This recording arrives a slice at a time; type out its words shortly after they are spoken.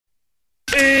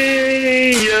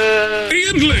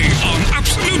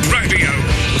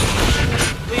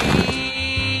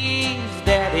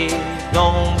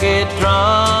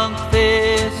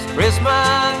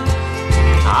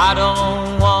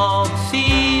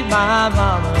my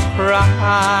mama cry.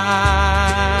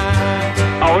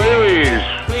 Oh, here he is.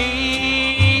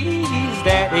 Please,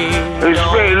 Daddy, It's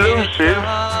don't very get elusive.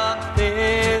 drunk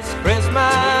this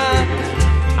Christmas.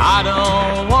 I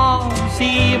don't want to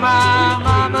see my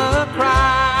mama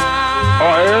cry.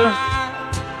 Oh,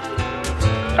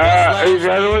 yeah? Is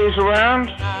Eloise around?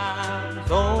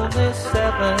 Time's only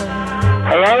 7.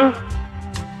 Hello?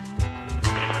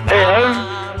 Hello?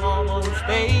 I'm almost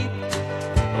 8,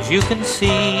 as you can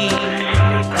see.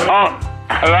 Oh,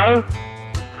 hello?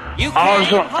 You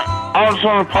Answer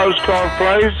on the postcard,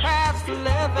 please. past 11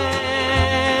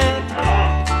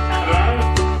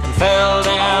 and fell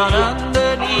down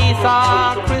underneath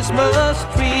our Christmas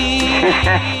tree.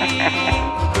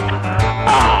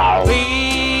 Ow.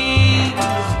 Please,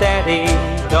 Daddy,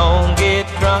 don't get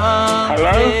drunk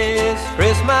Hello? this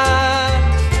Christmas.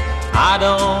 I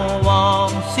don't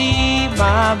want to see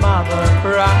my mama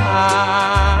cry.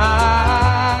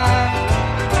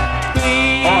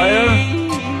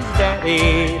 Please,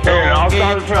 Daddy, don't I'll get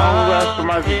go to the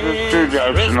drunk this studio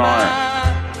Christmas. tonight.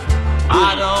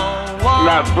 I don't want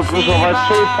No, to because see I've had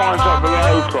 2 my pints up the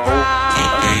mama local. cry.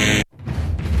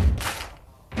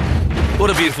 What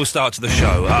a beautiful start to the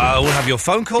show. We'll have your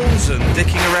phone calls and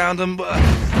dicking around them.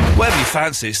 Whatever you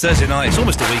fancy. It's Thursday night. It's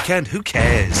almost a weekend. Who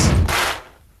cares?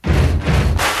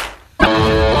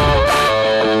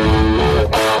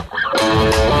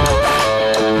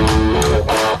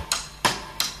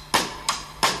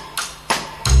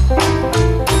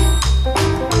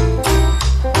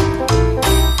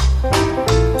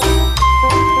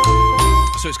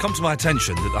 So it's come to my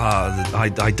attention that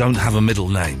I don't have a middle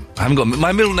name. I haven't got...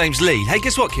 My middle name's Lee. Hey,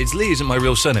 guess what, kids? Lee isn't my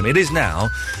real surname. It is now,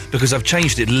 because I've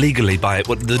changed it legally by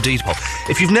the deed poll.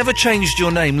 If you've never changed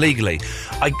your name legally,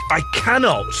 I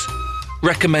cannot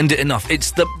recommend it enough.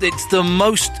 It's the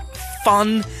most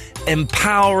fun,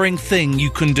 empowering thing you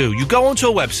can do. You go onto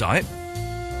a website,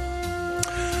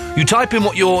 you type in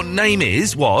what your name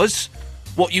was,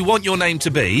 what you want your name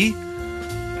to be,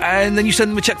 and then you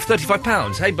send them a cheque for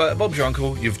 £35. Hey, Bob's your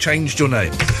uncle, you've changed your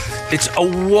name. It's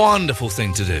a wonderful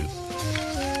thing to do.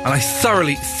 And I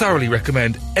thoroughly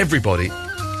recommend everybody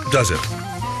does it.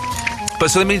 But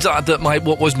so that means that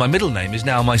what was my middle name is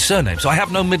now my surname. So I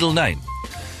have no middle name.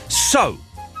 So,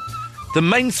 the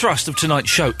main thrust of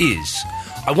tonight's show is,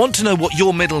 I want to know what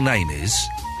your middle name is,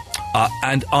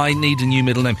 and I need a new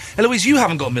middle name. Eloise, you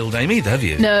haven't got a middle name either, have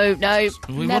you? No,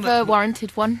 never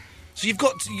warranted one. So you've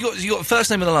got a first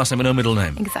name and a last name and no middle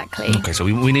name? Exactly. Okay, so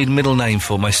we need a middle name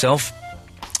for myself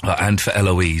and for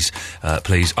Eloise,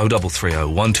 please. 0330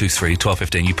 123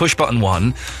 1215. You push button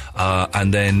 1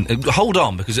 and then hold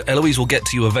on, because Eloise will get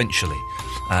to you eventually.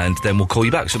 And then we'll call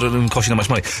you back, so it doesn't even cost you that much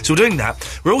money. So we're doing that.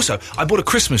 I bought a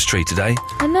Christmas tree today.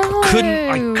 I know.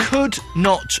 I could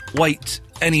not wait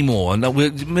anymore. And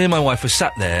me and my wife were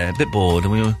sat there, a bit bored,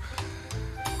 and we'd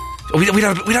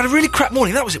had a really crap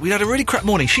morning. That was it. We'd had a really crap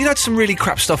morning. She'd had some really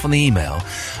crap stuff on the email.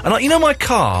 And, my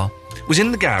car was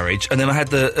in the garage, and then I had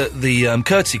the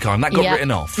courtesy car, and that got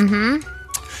written off. Mm-hmm.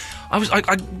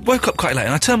 I woke up quite late,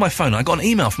 and I turned my phone, and I got an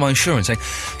email from my insurance saying,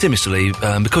 "Dear Mr. Lee,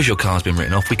 because your car's been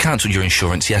written off, we cancelled your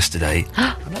insurance yesterday."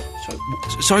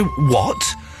 Sorry, what?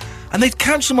 And they'd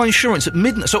cancelled my insurance at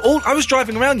midnight. So I was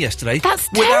driving around yesterday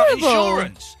without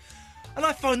insurance. And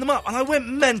I phoned them up, and I went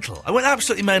mental. I went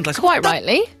absolutely mental. I said, quite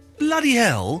rightly. Bloody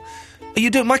hell are you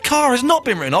doing? My car has not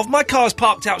been written off. My car's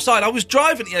parked outside. I was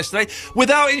driving it yesterday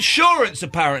without insurance,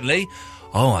 apparently.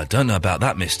 Oh, I don't know about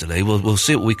that, Mr. Lee. We'll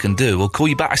see what we can do. We'll call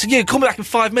you back. I said, yeah, call me back in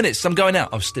 5 minutes. I'm going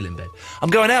out. I was still in bed. I'm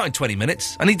going out in 20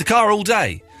 minutes. I need the car all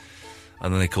day.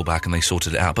 And then they called back and they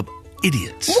sorted it out. But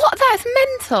idiots. What? That's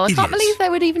mental. I can't believe they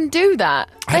would even do that.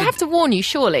 They have to warn you,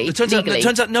 surely, it turns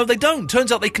out, no, they don't.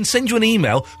 Turns out they can send you an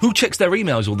email. Who checks their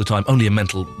emails all the time? Only a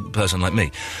mental person like me.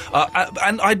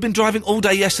 And I'd been driving all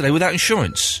day yesterday without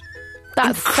insurance.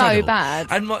 That's Incredible. so bad.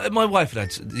 And my wife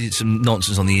had some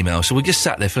nonsense on the email, so we just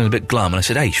sat there feeling a bit glum, and I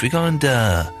said, hey, should we go and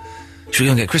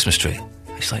get a Christmas tree?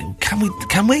 It's like, can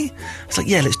we? It's like,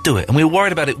 yeah, let's do it. And we were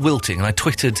worried about it wilting, and I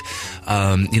twittered,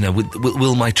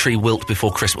 will my tree wilt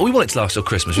before Christmas? Well, we want it to last till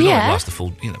Christmas. We don't want it to last the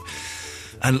full,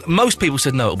 And most people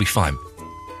said, no, it'll be fine.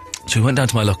 So we went down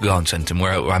to my local garden centre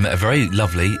where I met a very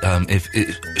lovely,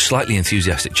 slightly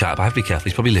enthusiastic chap. I have to be careful,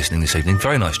 he's probably listening this evening.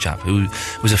 Very nice chap who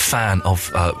was a fan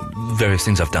of various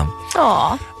things I've done.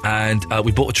 Aww. And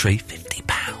we bought a tree, £50.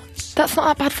 That's not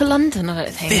that bad for London, I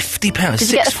don't think. £50.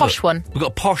 Did you get the posh one? We got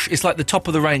a posh, it's like the top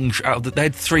of the range. They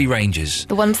had 3 ranges.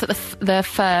 The ones that the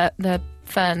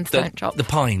ferns don't drop. The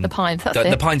pines, that's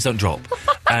it. The pines don't drop.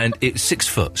 And it's 6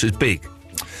 foot, so it's big.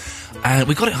 And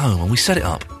we got it home and we set it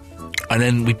up. And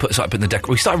then we started putting the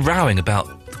decoration. We started rowing about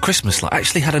Christmas light. I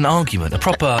actually had an argument, a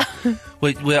proper...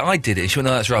 where I did it. She went,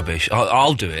 no, that's rubbish.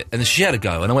 I'll do it. And then she had a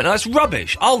go. And I went, no, that's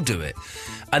rubbish. I'll do it.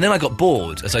 And then I got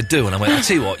bored, as I do, and I went, I'll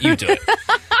tell you what, you do it.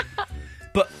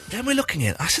 But then we're looking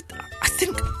at it. I said, I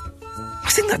think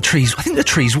the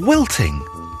tree's wilting.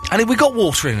 And we got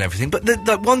water in and everything, but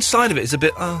the one side of it is a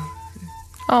bit,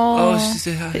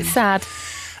 it's sad.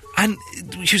 And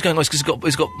she was going,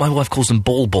 it's got, my wife calls them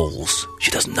balls. She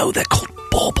doesn't know they're called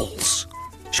baubles.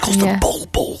 She calls them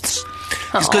balls.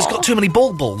 It's because it's got too many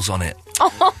balls on it.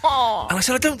 And I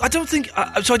said, I don't think,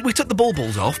 so we took the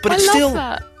balls off, but it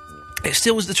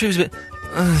still was, the tree was a bit,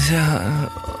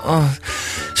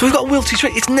 so we've got a wilty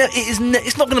tree.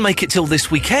 It's not going to make it till this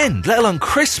weekend, let alone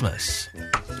Christmas.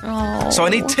 So I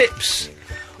need tips.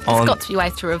 There's got to be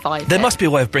ways to revive There it. must be a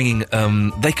way of bringing...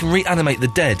 they can reanimate the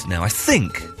dead now, I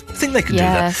think they can do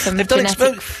that.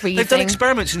 They've done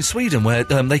experiments in Sweden where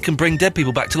they can bring dead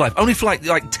people back to life, only for like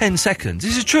 10 seconds.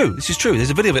 This is true.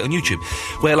 There's a video of it on YouTube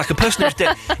where like a person who's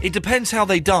dead... It depends how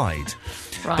they died.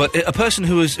 Right. But a person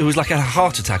who was like a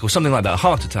heart attack or something like that, a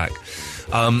heart attack,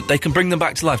 they can bring them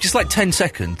back to life, just like 10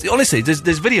 seconds. Honestly,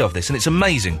 there's video of this and it's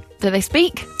amazing. Do they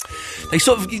speak? They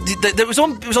sort of... It was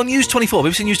on News 24.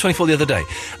 BBC News 24 the other day.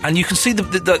 And you can see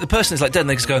the person is like dead and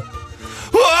they just go...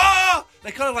 Wah! They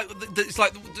kind of like... It's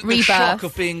like the shock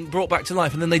of being brought back to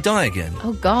life and then they die again.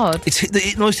 Oh, God. It's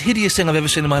the most hideous thing I've ever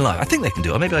seen in my life. I think they can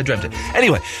do it. Or maybe I dreamt it.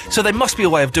 Anyway, so there must be a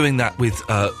way of doing that with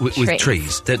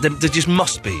trees. There just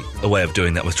must be a way of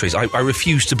doing that with trees. I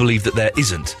refuse to believe that there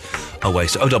isn't a way.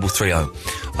 So 0330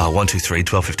 123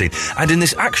 1215. And in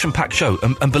this action-packed show,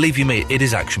 and believe you me, it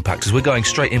is action-packed, because we're going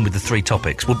straight in with the 3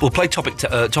 topics. We'll play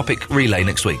topic relay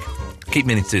next week. Keep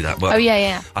meaning to do that. Well,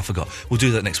 yeah. I forgot. We'll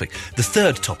do that next week. The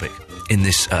third topic in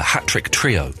this hat-trick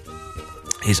trio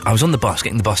is I was on the bus,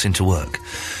 getting the bus into work.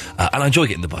 And I enjoy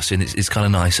getting the bus in. It's kind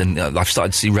of nice. And I've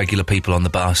started to see regular people on the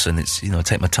bus and it's, I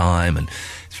take my time and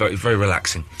it's very, very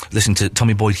relaxing. Listen to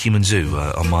Tommy Boyd Human Zoo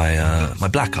on my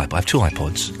black iPod. I have 2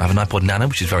 iPods. I have an iPod Nano,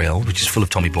 which is very old, which is full of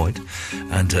Tommy Boyd,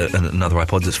 and another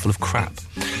iPod that's full of crap.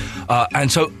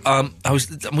 And so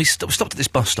we stopped at this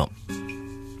bus stop.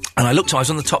 And I was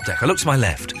on the top deck. I looked to my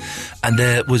left, and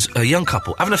there was a young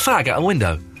couple having a fag out a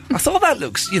window. I thought, that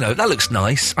looks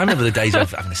nice. I remember the days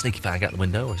of having a sneaky fag out the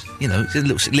window.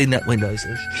 Leaning out windows.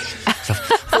 I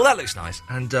thought, that looks nice.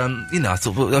 And, I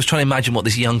thought, I was trying to imagine what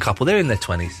this young couple, they're in their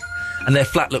 20s, and their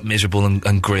flat looked miserable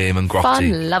and grim and grotty.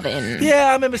 Fun-loving. Yeah,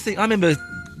 I remember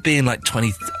being like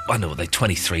 20, I don't know, they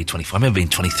 23, 24. I remember being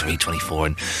 23, 24,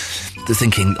 and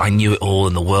thinking I knew it all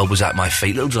and the world was at my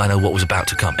feet. Little did I know what was about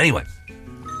to come. Anyway.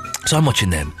 So I'm watching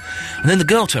them, and then the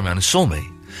girl turned around and saw me,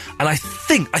 and I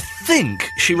think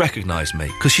she recognised me,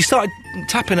 because she started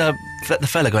tapping the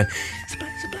fella, going,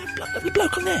 "There's a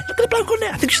bloke on there, look at the bloke on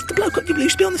there, I think it's the bloke you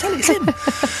used to be on the telly, it's him."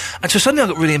 And so suddenly I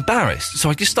got really embarrassed, so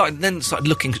I just started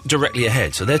looking directly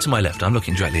ahead, so they're to my left, I'm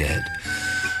looking directly ahead,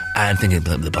 and thinking,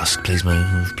 the bus, please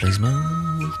move, please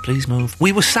move, please move.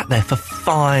 We were sat there for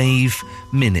 5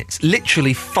 minutes,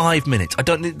 literally 5 minutes.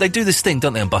 They do this thing,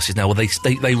 don't they, on buses now, where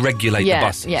they regulate the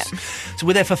buses. Yeah. So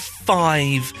we're there for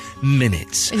 5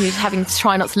 minutes. And you're just having to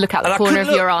try not to look out the corner of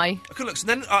your eye. I couldn't look. So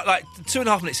then,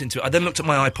 2.5 minutes into it, I then looked at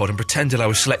my iPod and pretended I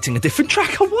was selecting a different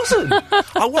track. I wasn't.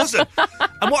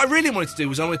 And what I really wanted to do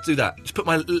was I wanted to do that. Just put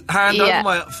my hand over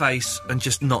my face and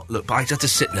just not look. But I just had to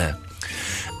sit there.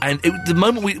 And the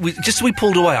moment we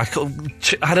pulled away, I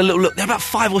had a little look. There were about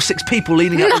 5 or 6 people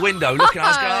leaning out the window looking. I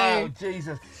was going, oh,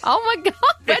 Jesus. Oh, my God.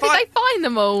 Where did they find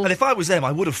them all? And if I was them,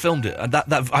 I would have filmed it. And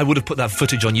that I would have put that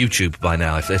footage on YouTube by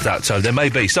now, if that. So there may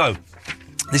be. So,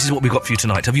 this is what we've got for you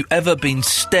tonight. Have you ever been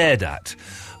stared at?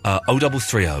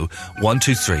 0330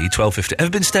 123 1250.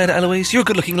 Ever been stared at, Eloise? You're a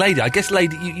good-looking lady. I guess,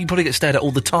 lady, you probably get stared at all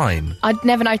the time. I'd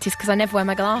never noticed because I never wear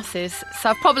my glasses.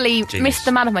 So I've probably missed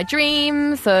the man of my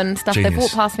dreams and stuff. They've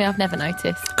walked past me, I've never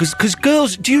noticed. Because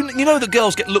girls... Do you know that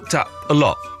girls get looked at a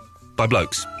lot by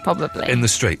blokes? Probably. In the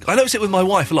street. I notice it with my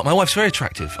wife a lot. My wife's very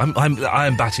attractive. I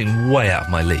am batting way out of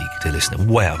my league, dear listener.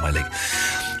 Way out of my league.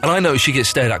 And I know she gets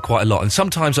stared at quite a lot. And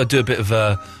sometimes I do a bit of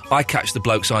I catch the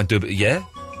bloke's eye and do a bit of,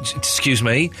 excuse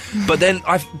me, but then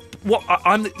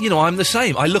I'm the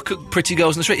same. I look at pretty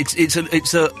girls in the street. It's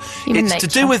to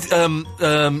do with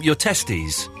your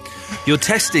testes. Your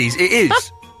testes. It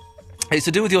is. It's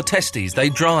to do with your testes. They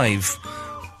drive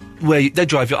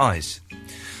your eyes.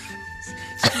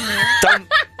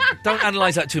 Don't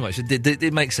analyse that too much.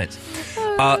 It makes sense.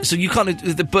 So you can't.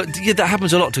 But that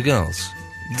happens a lot to girls.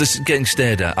 this is getting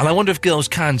stared at. And I wonder if girls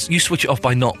can... You switch it off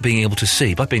by not being able to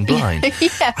see, by being blind.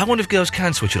 Yeah. I wonder if girls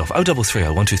can switch it off. 0330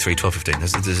 123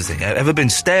 1215. There's a thing. Ever been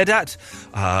stared at?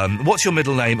 What's your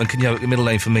middle name? And can you have a middle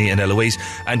name for me and Eloise?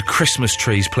 And Christmas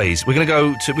trees, please. We're going to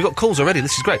go to... We've got calls already.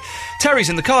 This is great. Terry's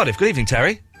in the Cardiff. Good evening,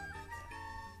 Terry.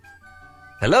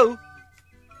 Hello?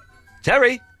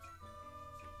 Terry?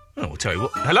 Oh, well, Terry,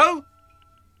 what? Hello?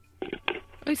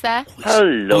 Who's there?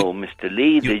 Hello, Mr.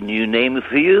 Lee. The new name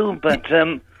for you, but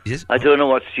Yes? I don't know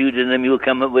what pseudonym you'll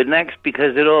come up with next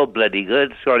because they're all bloody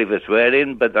good. Sorry for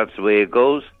swearing, but that's the way it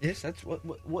goes. Yes, that's... What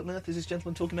on earth is this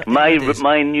gentleman talking about?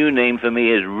 My new name for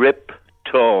me is Rip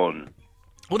Torn.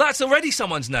 Well, that's already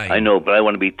someone's name. I know, but I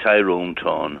want to be Tyrone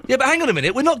Torn. Yeah, but hang on a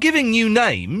minute. We're not giving new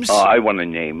names. Oh, I want a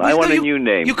name. I want a new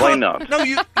name. Why not? No,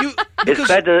 you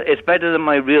It's better than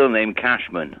my real name,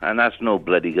 Cashman, and that's no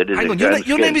bloody good, is hang it? on,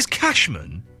 your name is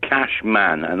Cashman?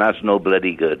 Cashman, and that's no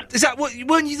bloody good. Is that what...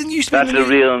 Weren't you used to be That's in the a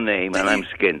real name, and I'm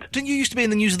skint. Didn't you used to be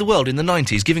in the News of the World in the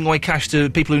 90s, giving away cash to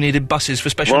people who needed buses for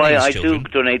special Well, needs I children? do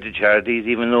donate to charities,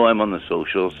 even though I'm on the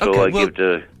socials, so give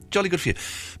to... Jolly good for you.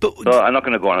 But So I'm not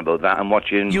going to go on about that. I'm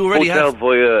watching You already Hotel have.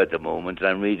 Voyeur at the moment, and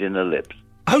I'm reading the lips.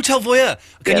 Hotel Voyeur.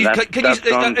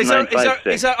 That's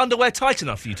Is that underwear tight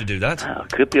enough for you to do that? Oh,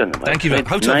 could be on the Thank you very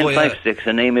much. Hotel Voyeur. 956,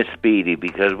 her name is Speedy,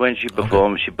 because when she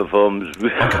performs, she performs...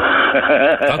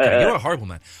 Okay, you're a horrible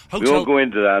man. We won't go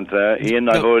into that, Ian.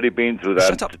 I've already been through that.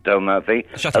 Shut up. Down that thing.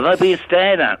 Shut Have up. I been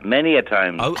stared at many a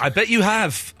time? Oh, I bet you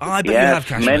have. I bet you Yes, have,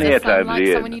 Cashman. many a Does sound time, like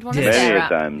Ian. someone you'd want to Yes. stare Many a at.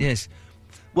 time. Yes.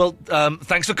 Well,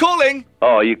 thanks for calling.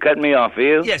 Oh, you cut me off,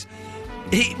 you? Yes.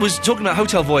 He was talking about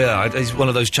Hotel Voyeur. It's one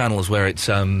of those channels where it's...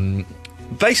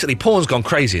 Basically, porn's gone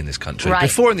crazy in this country. Right.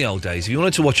 Before, in the old days, if you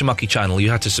wanted to watch a mucky channel, you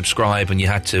had to subscribe and you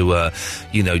had to,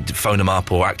 phone them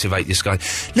up or activate this guy.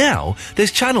 Now,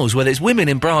 there's channels where there's women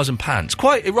in bras and pants,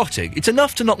 quite erotic. It's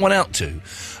enough to knock one out to,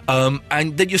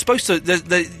 and then you're supposed to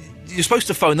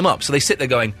phone them up. So they sit there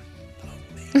going, "Phone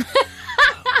me."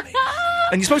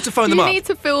 And you're supposed to phone them You up. need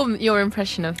to film your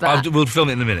impression of that. We'll film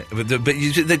it in a minute. But they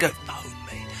go, phone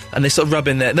me. And they sort of rub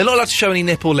in there. They're not allowed to show any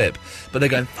nip or lip, but they're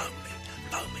going, phone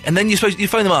me. And then you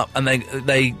phone them up, and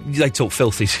they talk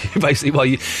filthy to you, basically. While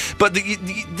you, but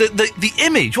the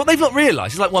image, what they've not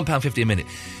realised, is like £1.50 a minute.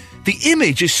 The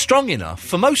image is strong enough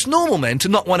for most normal men to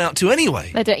knock one out to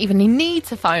anyway. They don't even need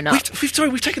to phone up.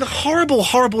 We've taken a horrible,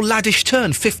 horrible laddish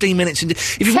turn 15 minutes into...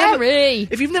 If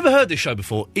you've never heard this show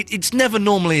before, it's never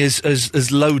normally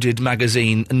as loaded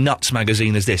nuts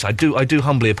magazine as this. I do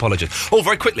humbly apologise. Oh,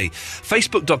 very quickly,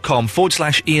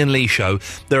 facebook.com/Ian Lee Show.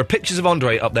 There are pictures of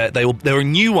Andre up there. There are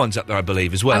new ones up there, I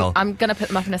believe, as well. I'm going to put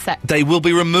them up in a sec. They will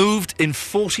be removed in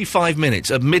 45 minutes.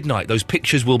 At midnight, those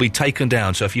pictures will be taken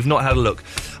down. So if you've not had a look...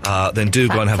 then do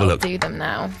go and have a look. I'll do them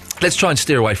now. Let's try and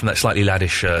steer away from that slightly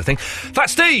laddish thing. Fat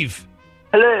Steve!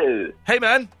 Hello. Hey,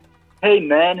 man. Hey,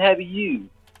 man, how are you?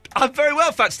 I'm very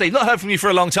well, Fat Steve. Not heard from you for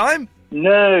a long time.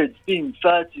 No, it's been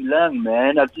far too long,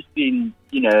 man. I've just been,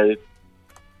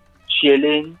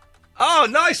 chilling. Oh,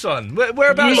 nice one.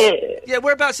 Whereabouts? Yeah,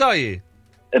 whereabouts are you?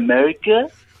 America?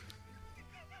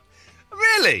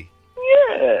 Really?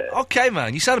 Yeah. Okay,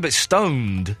 man. You sound a bit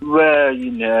stoned. Well,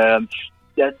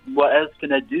 what else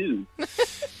can I do?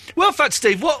 Well, Fat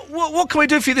Steve, what can we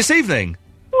do for you this evening?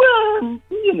 Well,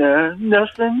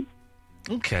 nothing.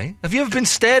 Okay. Have you ever been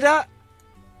stared at?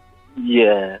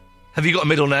 Yeah. Have you got a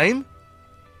middle name?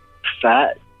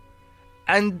 Fat.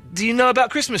 And do you know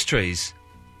about Christmas trees?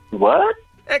 What?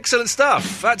 Excellent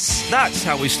stuff. That's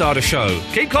how we start a show.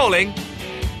 Keep calling.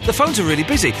 The phones are really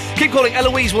busy. Keep calling.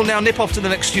 Eloise will now nip off to the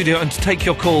next studio and take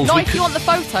your calls. Not if you want the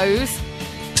photos.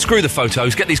 Screw the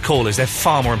photos. Get these callers. They're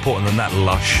far more important than that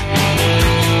lush.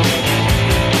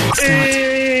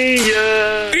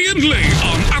 Ian Lee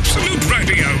on Absolute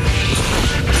Radio.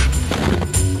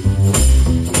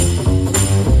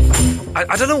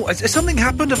 I don't know. Has something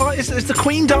happened? Has the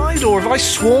Queen died, or have I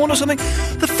sworn or something?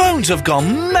 The phones have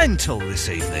gone mental this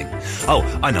evening. Oh,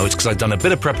 I know. It's because I've done a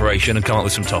bit of preparation and come up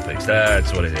with some topics.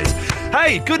 That's what it is.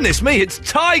 Hey, goodness me, it's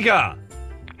Tiger.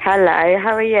 Hello,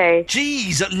 how are you?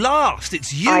 Jeez, at last,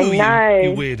 it's you, I know. you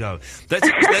weirdo.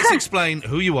 Let's explain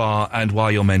who you are and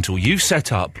why you're mental. You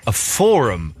set up a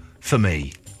forum for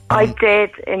me. I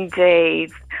did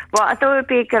indeed. Well, I thought it would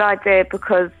be a good idea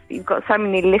because you've got so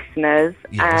many listeners,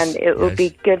 Yes, and it would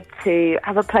be good to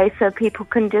have a place where people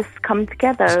can just come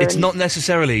together. It's and not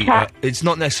necessarily. chat. It's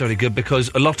not necessarily good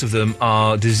because a lot of them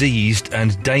are diseased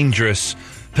and dangerous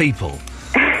people.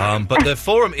 But the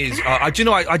forum is. I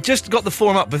just got the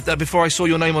forum up before I saw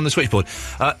your name on the switchboard.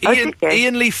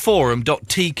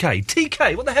 IanLeeForum.tk.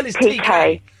 TK. What the hell is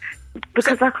TK?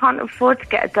 Because I can't afford to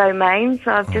get a domain,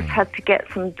 so I've just had to get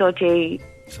some dodgy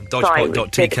Some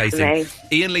dodgepot.tk thing.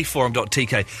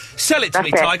 IanLeeForum.tk. Sell it to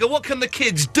me, Tiger. What can the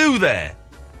kids do there?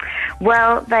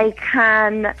 Well, they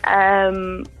can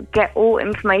get all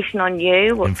information on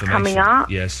you, what's coming up.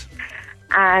 Yes.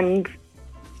 And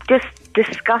just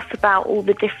discuss about all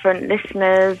the different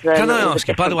listeners. And can I ask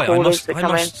you, by the way, I must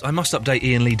update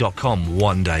IanLee.com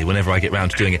one day whenever I get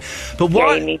round to doing it. But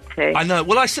why? Yeah, you need to. I know.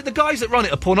 Well, I said the guys that run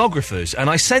it are pornographers, and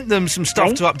I sent them some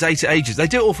stuff to update it ages. They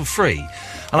do it all for free.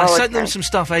 And I sent them some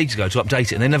stuff ages ago to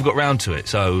update it, and they never got round to it,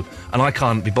 so... And I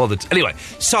can't be bothered. Anyway,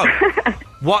 so,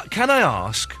 what can I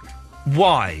ask...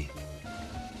 Why?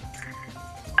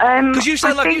 Because you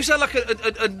sound like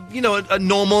a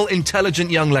normal,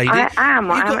 intelligent young lady. I am.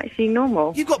 I'm actually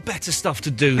normal. You've got better stuff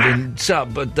to do than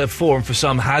the Forum for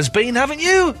Some has been, haven't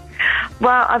you?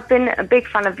 Well, I've been a big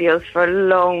fan of yours for a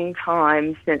long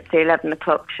time, since the 11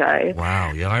 o'clock show.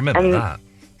 Wow, yeah, I remember that.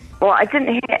 Well, I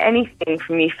didn't hear anything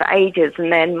from you for ages,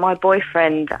 and then my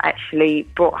boyfriend actually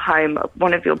brought home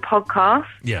one of your podcasts.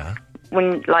 Yeah.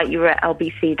 When, you were at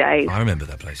LBC days. I remember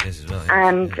that place, yes, as well. Yeah.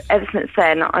 And ever since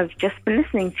then, I've just been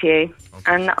listening to you.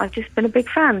 Okay. And I've just been a big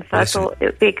fan, so I thought it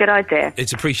would be a good idea.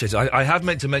 It's appreciated. I have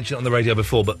meant to mention it on the radio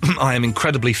before, but I am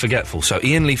incredibly forgetful. So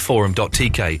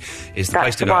IanLeeForum.tk is the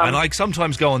place to go. And I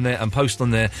sometimes go on there and post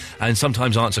on there, and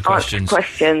sometimes answer questions.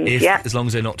 As long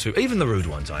as they're not too... Even the rude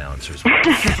ones I answer as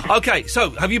well. OK, so,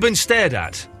 have you been stared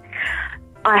at?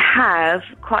 I have,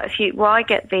 quite a few. Well, I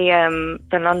get the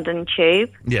London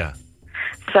Tube. Yeah.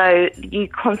 So you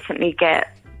constantly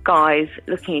get guys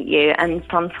looking at you, and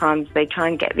sometimes they try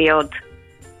and get the odd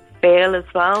feel as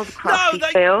well, the crafty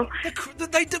feel.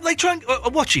 They try and... a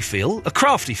watchy feel? A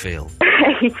crafty feel?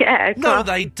 Yeah. No,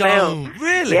 they don't. Feel.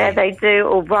 Really? Yeah, they do,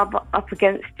 or rub up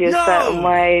against you a certain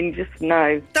way, and just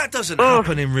no. That doesn't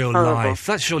happen in real life.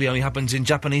 That surely only happens in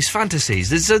Japanese fantasies.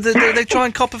 They try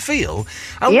and cop a feel.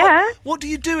 And what do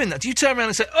you do in that? Do you turn around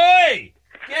and say, "Oi,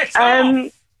 get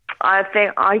off"? I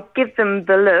think I give them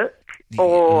the look,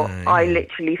 or I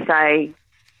literally say,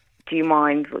 "Do you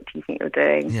mind? What do you think you're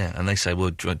doing?" Yeah, and they say,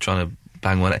 "Well, trying to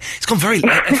bang one." It's gone very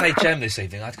FHM this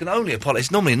evening. I can only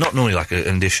apologise. It's not normally like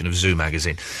an edition of Zoo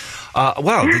magazine.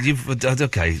 Well,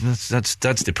 okay,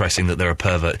 that's depressing that they're a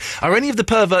pervert. Are any of the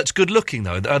perverts good looking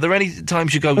though? Are there any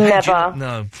times you go, never?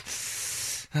 No.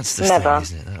 That's the thing,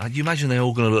 isn't it? You imagine they're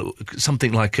all going to look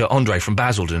something like Andre from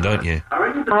Basildon, don't you?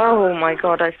 Oh, my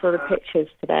God, I saw the pictures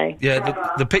today.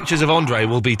 Yeah, the pictures of Andre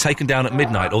will be taken down at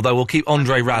midnight, although we'll keep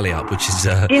Andre Rally up, which is...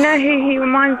 Do you know who he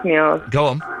reminds me of? Go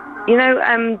on. You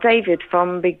know David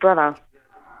from Big Brother?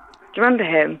 Do you remember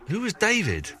him? Who was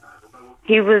David?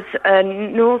 He was a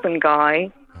northern guy,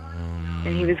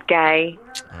 and he was gay.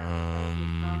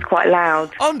 Quite loud.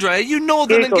 Andre, are you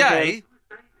northern and gay? Him.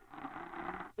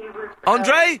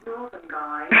 Andre?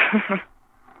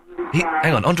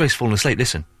 Hang on, Andre's fallen asleep,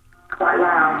 listen. Quite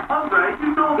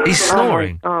loud. He's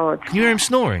snoring. Oh, can you hear him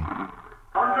snoring?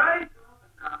 Andre?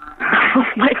 Oh,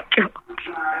 my God.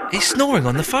 He's snoring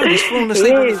on the phone. He's fallen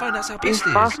asleep on the phone. That's how pissed he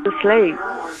is. Fast asleep.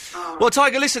 Well,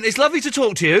 Tiger, listen, it's lovely to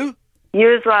talk to you.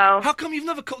 You as well. How come you've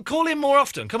never... Call in more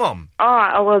often? Come on. All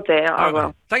right, I will do. I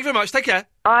will. Thank you very much. Take care.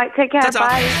 All right, take care. Ta-ta.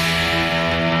 Bye.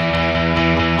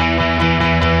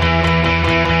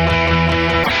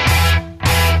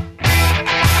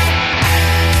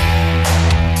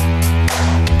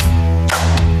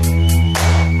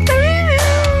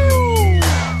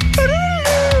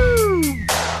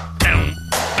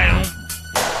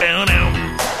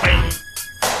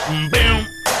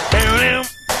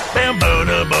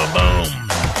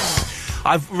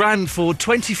 I've ran for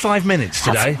 25 minutes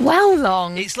today. That's well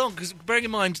long. It's long, because bearing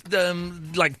in mind,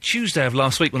 like Tuesday of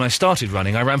last week when I started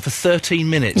running, I ran for 13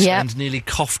 minutes and nearly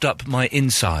coughed up my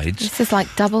insides. This is like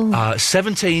double.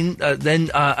 17, and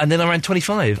then I ran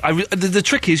 25. The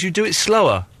trick is you do it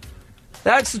slower.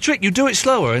 That's the trick. You do it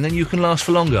slower, and then you can last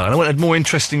for longer. And I went a more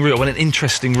interesting route. I went an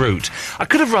interesting route. I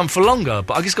could have run for longer,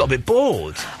 but I just got a bit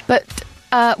bored. But...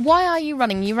 why are you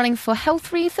running? Are you running for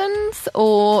health reasons,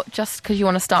 or just because you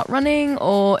want to start running,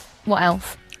 or what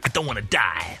else? I don't want to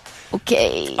die.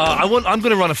 Okay. I'm going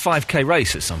to run a 5k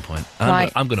race at some point. Right.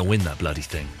 I'm going to win that bloody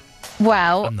thing.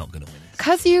 Well, I'm not going to win it.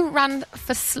 Because you ran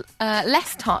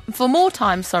for more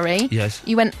time. Sorry. Yes.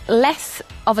 You went less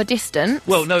of a distance.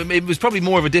 Well, no, it was probably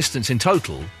more of a distance in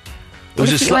total.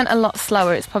 If you went a lot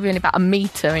slower, it's probably only about a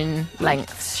metre in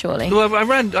length, surely. Well, I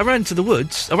ran to the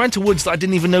woods. I ran to woods that I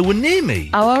didn't even know were near me.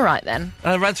 Oh, all right, then.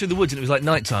 I ran through the woods and it was like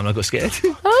night time and I got scared.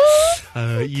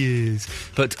 Yes.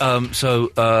 But,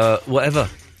 whatever.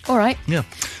 All right. Yeah.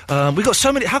 We got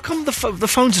so many... How come the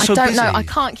phones are so busy? I don't know. I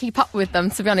can't keep up with them,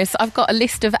 to be honest. I've got a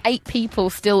list of 8 people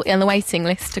still in the waiting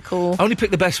list to call. Only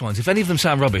pick the best ones. If any of them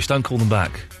sound rubbish, don't call them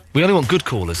back. We only want good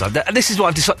callers. This is what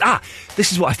I've decided.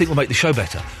 This is what I think will make the show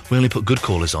better. We only put good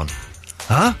callers on.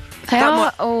 Huh? They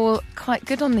are all quite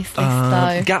good on this list,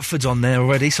 though. Gatford's on there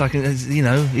already, so I can,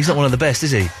 he's not one of the best,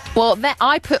 is he? Well,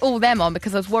 I put all them on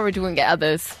because I was worried we wouldn't get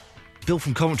others. Bill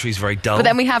from Coventry's very dull. But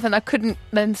then we haven't. I couldn't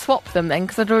then swap them then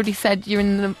because I'd already said you're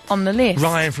on the list.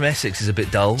 Ryan from Essex is a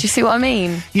bit dull. Do you see what I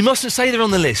mean? You mustn't say they're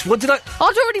on the list. What did I...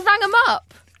 I'd already rang them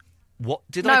up. What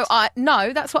did I...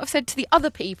 No, that's what I've said to the other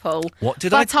people. What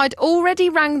did but I'd already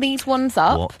rang these ones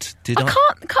up. What did I... I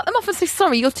can't cut them off and say,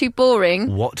 sorry, you're too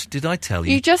boring. What did I tell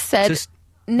you? You just said...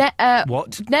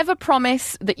 what? Never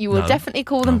promise that you will definitely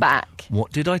call them back.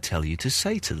 What did I tell you to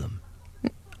say to them?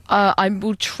 I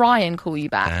will try and call you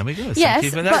back. There we go. Yes,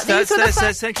 thank you.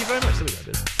 Thank you very much. There we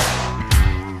go.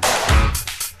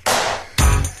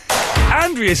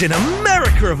 Andrea's in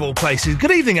America, of all places.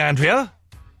 Good evening, Andrea.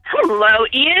 Hello,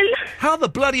 Ian. How the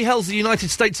bloody hell's the United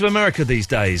States of America these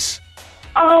days?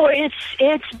 Oh,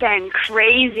 it's been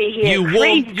crazy here. You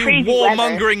crazy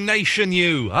warmongering nation,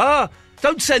 you. Huh?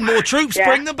 Don't send more troops. Yeah.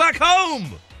 Bring them back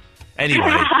home.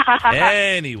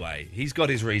 Anyway, he's got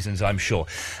his reasons, I'm sure.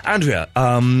 Andrea,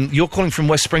 you're calling from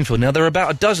West Springfield. Now, there are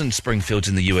about a dozen Springfields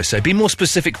in the USA. Be more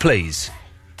specific, please.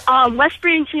 West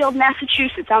Springfield,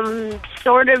 Massachusetts. I'm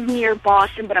sort of near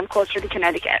Boston, but I'm closer to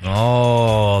Connecticut.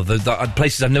 Oh, the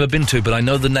places I've never been to, but I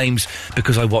know the names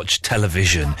because I watch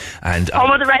television. And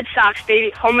home of the Red Sox,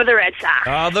 baby. Home of the Red Sox.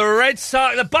 Oh, the Red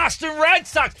Sox. The Boston Red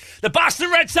Sox. The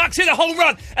Boston Red Sox hit a home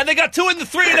run, and they got 2 in the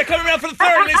 3, and they're coming around for the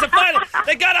 3rd, and it's the final.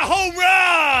 They got a home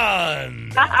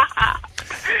run!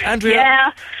 Andrea...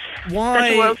 Yeah. Why?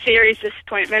 That's a World Series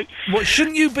disappointment. What,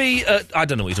 shouldn't you be I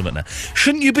don't know what you're talking about now.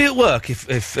 Shouldn't you be at work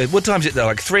if what time is it there,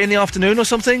 like 3 in the afternoon or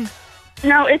something?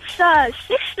 No, it's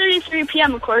 6:33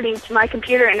 p.m. according to my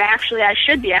computer, and actually I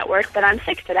should be at work, but I'm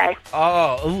sick today.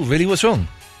 Oh, really? What's wrong?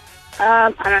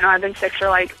 I don't know, I've been sick for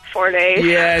like 4 days.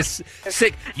 Yes,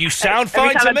 sick. You sound fine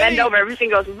to me. Every time I bend over,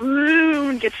 everything goes woo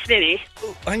and gets spinny.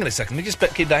 Ooh, hang on a second, let me just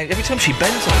keep down. Every time she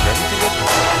bends over, everything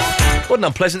goes... What an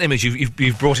unpleasant image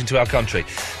you've brought into our country.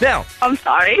 Now... I'm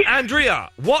sorry. Andrea,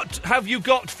 what have you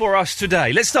got for us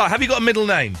today? Let's start. Have you got a middle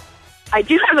name? I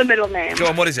do have a middle name. Go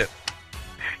on, what is it?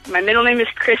 My middle name is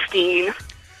Christine.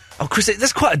 Oh, Christine,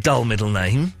 that's quite a dull middle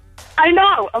name. I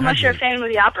know, unless you're a Phantom of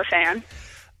the Opera fan.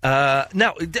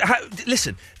 Now,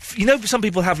 listen, you know some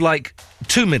people have, like,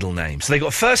 2 middle names. So they got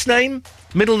a first name,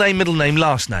 middle name,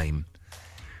 last name.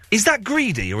 Is that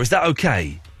greedy, or is that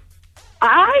okay?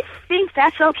 I think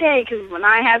that's okay, because when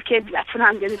I have kids, that's what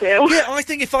I'm going to do. Yeah, I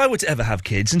think if I were to ever have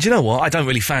kids, and do you know what? I don't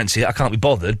really fancy it, I can't be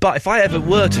bothered, but if I ever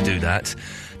were to do that,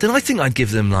 then I think I'd give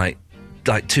them, like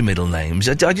 2 middle names.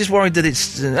 I just worried that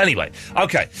it's... anyway,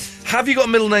 okay. Have you got a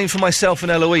middle name for myself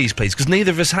and Eloise, please? Because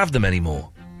neither of us have them anymore.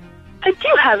 I do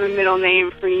have a middle name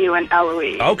for you and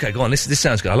Eloise. Okay, go on, this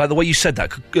sounds good. I like the way you said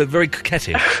that, very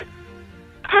coquettish.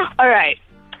 All right.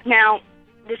 Now...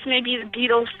 this may be the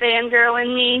Beatles fangirl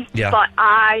in me, but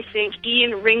I think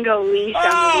Ian Ringo Lee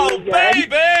sounds really good. Oh,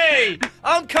 baby!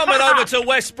 I'm coming over to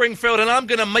West Springfield and I'm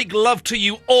going to make love to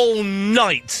you all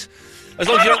night. As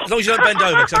long as you don't bend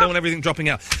over, because I don't want everything dropping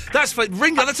out. That's for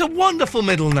Ringo. That's a wonderful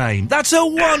middle name. That's a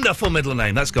wonderful middle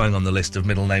name. That's going on the list of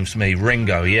middle names for me.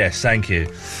 Ringo, yes, thank you.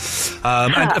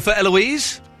 And for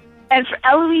Eloise? And for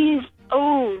Eloise,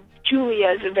 Julia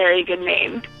is a very good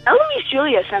name. Eloise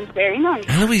Julia sounds very nice.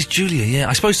 Eloise Julia, yeah.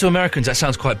 I suppose to Americans that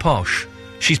sounds quite posh.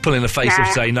 She's pulling a face of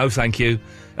saying, no, thank you.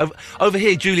 Over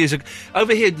here,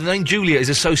 the name Julia is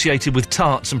associated with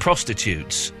tarts and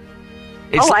prostitutes.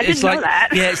 I didn't know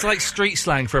that. Yeah, it's like street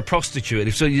slang for a prostitute.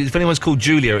 If anyone's called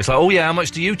Julia, it's like, oh yeah, how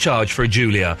much do you charge for a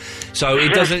Julia? So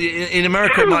it doesn't... In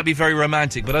America, it might be very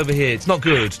romantic, but over here, it's not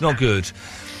good. It's not good.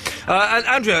 And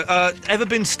Andrea, ever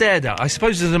been stared at? I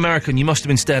suppose as an American, you must have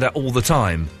been stared at all the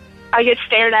time. I get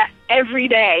stared at every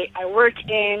day. I work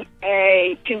in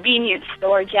a convenience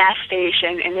store gas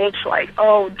station, and it's like,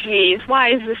 oh, geez, why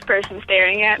is this person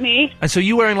staring at me? And so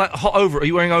you're wearing, like, are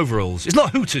you wearing overalls? It's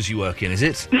not Hooters you work in, is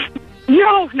it?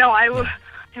 No, I work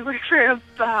for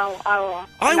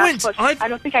I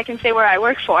don't think I can say where I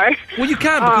work for. Well, you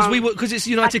can, because it's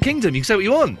United Kingdom. You can say what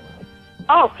you want.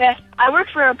 Oh, yes. I work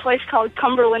for a place called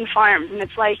Cumberland Farms, and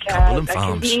it's like a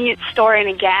convenience store and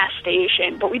a gas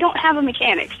station, but we don't have a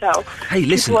mechanic, so... Hey,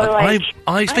 listen,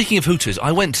 speaking of Hooters,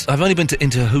 I've only been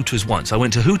into Hooters once. I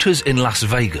went to Hooters in Las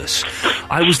Vegas.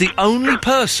 I was the only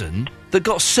person that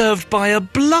got served by a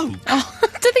bloke. Oh,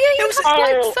 did they get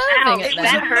serving it then?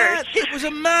 That hurts. It was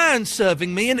a man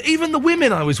serving me, and even the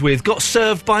women I was with got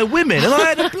served by women, and I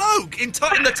had a bloke in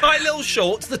the tight little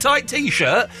shorts, the tight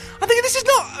T-shirt. I think this is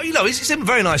not, it's a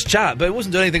very nice chat, but it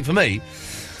wasn't doing anything for me.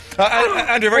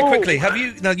 Andrew, very quickly, have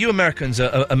you... Now, you Americans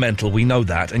are mental, we know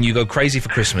that, and you go crazy for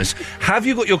Christmas. Have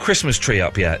you got your Christmas tree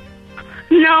up yet?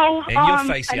 No, In your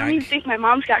face, I don't Yank. even think my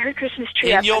mom's got her Christmas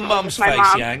tree In up. your I'm mum's with my face,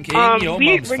 mom. Yank, in your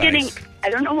mum's we're face. getting... I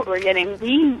don't know what we're getting.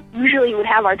 We usually would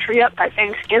have our tree up by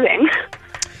Thanksgiving.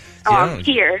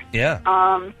 Here.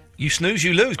 Yeah. You snooze,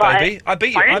 you lose, but- baby. I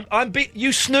beat you. Pardon?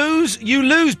 You snooze, you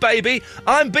lose, baby.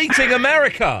 I'm beating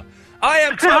America. I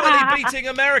am totally beating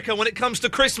America when it comes to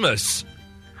Christmas.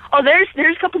 Oh, there's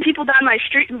a couple people down my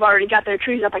street who've already got their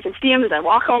trees up. I can see them as I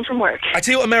walk home from work. I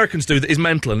tell you what Americans do that is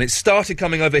mental, and it started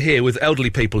coming over here with elderly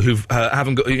people who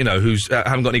haven't got,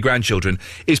 haven't got any grandchildren,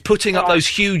 is putting up those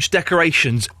huge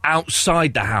decorations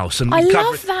outside the house and I covering-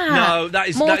 love that. No, that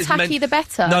is More that is tacky the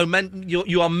better. No,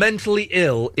 you are mentally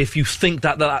ill if you think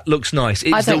that looks nice.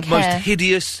 It's don't the most care.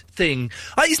 hideous thing.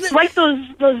 Isn't it? Like those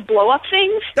blow-up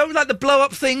things? Don't like the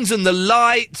blow-up things and the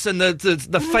lights and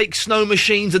the fake snow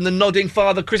machines and the nodding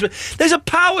Father Christmas. There's a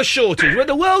power shortage. We're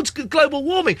the world's global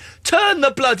warming. Turn the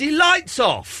bloody lights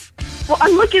off. Well,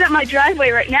 I'm looking at my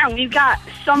driveway right now. We've got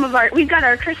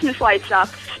our Christmas lights up,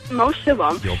 most of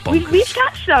them. You're bonkers. We've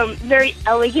got some very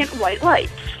elegant white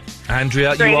lights.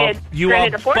 Andrea, Granted, you are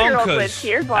a 4-year-old bonkers. lives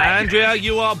here, but Andrea,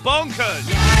 you are bonkers.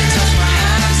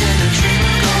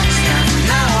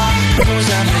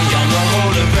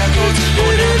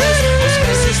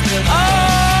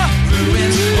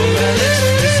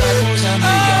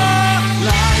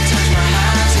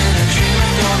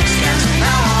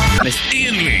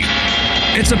 Ian Lee.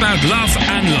 It's about love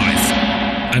and life.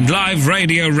 And live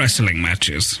radio wrestling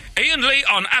matches. Ian Lee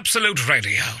on Absolute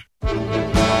Radio.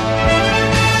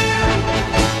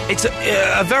 It's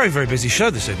a very, very busy show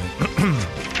this evening.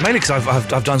 Mainly because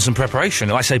I've done some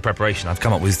preparation. I say preparation, I've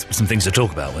come up with some things to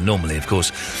talk about, when normally, of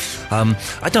course,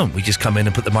 I don't. We just come in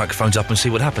and put the microphones up and see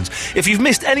what happens. If you've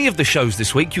missed any of the shows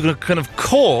this week, you can, of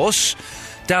course,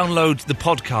 download the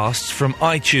podcasts from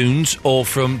iTunes or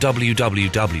from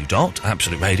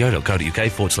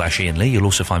www.absoluteradio.co.uk/Ian Lee. You'll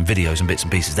also find videos and bits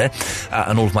and pieces there,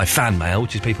 and all of my fan mail,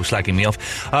 which is people slagging me off.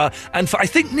 And for, I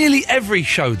think, nearly every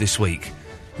show this week,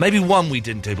 maybe one we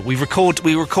didn't do, but we record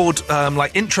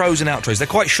like intros and outros. They're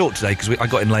quite short today because I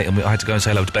got in late and I had to go and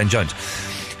say hello to Ben Jones.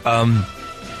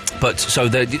 But so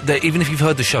even if you've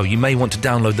heard the show, you may want to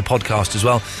download the podcast as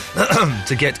well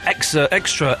to get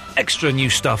extra new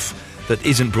stuff that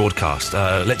isn't broadcast.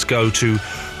 Let's go to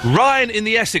Ryan in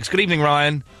the Essex. Good evening,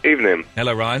 Ryan. Evening.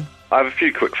 Hello, Ryan. I have a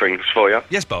few quick things for you.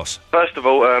 Yes, boss. First of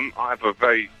all, I have a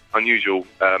very unusual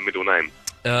middle name.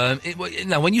 Now,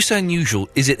 when you say unusual,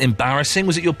 is it embarrassing?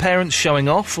 Was it your parents showing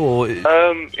off, or...?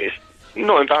 It's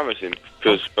not embarrassing,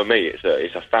 because for me,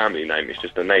 it's a family name. It's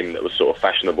just a name that was sort of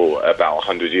fashionable about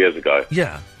 100 years ago.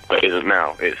 Yeah. But isn't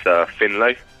now. It's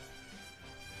Finlay.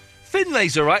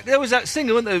 Finlay's all right. There was that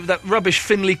singer, wasn't there, that rubbish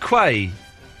Finlay Quay.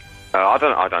 I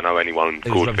don't know anyone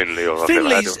called Finlay or...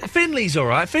 Finlay's all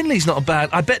right. Finlay's not a bad...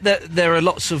 I bet that there are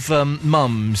lots of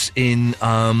mums in,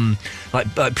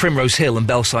 like Primrose Hill and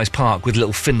Belsize Park with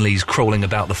little Finlays crawling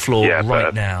about the floor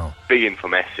right now. Being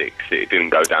from Essex, it didn't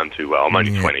go down too well. I'm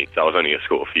only 20, so I was only at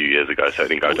school a few years ago, so it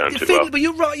didn't go down too well. But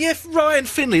you're right, yeah, Ryan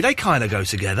Finlay, they kind of go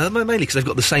together, mainly because they've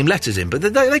got the same letters in, but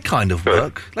they kind of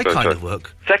work. They kind of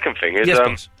work. Second thing is... Yes,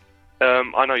 boss.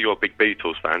 I know you're a big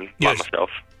Beatles fan, like myself.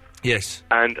 Yes.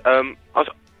 And I was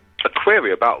a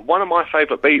query about one of my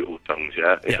favourite Beatles songs,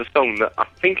 It's a song that I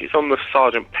think it's on the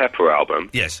Sgt. Pepper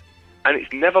album. Yes. And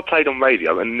it's never played on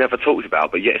radio and never talked about,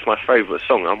 but yet it's my favourite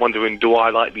song. I'm wondering, do I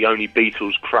like the only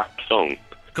Beatles crap song?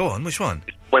 Go on, which one?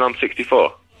 When I'm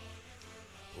 64.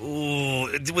 Ooh,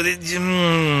 Is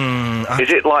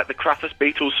it like the crappiest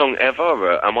Beatles song ever,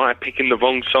 or am I picking the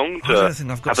wrong song to have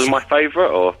as my favourite,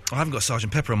 or...? I haven't got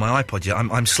Sgt. Pepper on my iPod yet.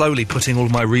 I'm slowly putting all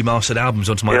of my remastered albums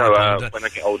onto my iPod. When I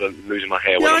get older, losing my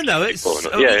hair. Yeah, I know. It's...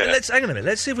 Let's hang on a minute.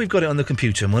 Let's see if we've got it on the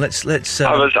computer. Well, let's.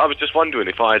 I was just wondering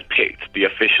if I had picked the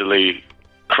officially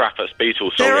crappiest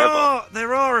Beatles song ever.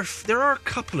 There are a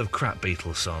couple of crap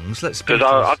Beatles songs. Because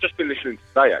I've just been listening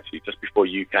today, actually, just before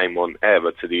you came on air,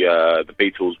 to the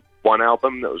Beatles One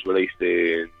album that was released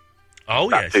in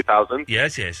 2000.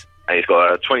 Yes. And it's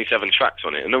got 27 tracks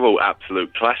on it, and they're all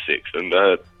absolute classics. And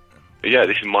this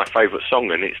is my favourite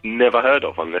song, and it's never heard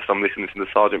of unless I'm listening to the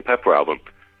Sgt. Pepper album.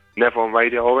 Never on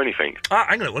radio or anything.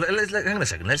 Hang on. Well, hang on a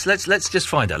second. Let's just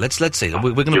find out. Let's see.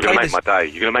 We're going to play make this. my day.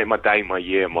 You're going to make my day, my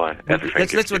year, my everything.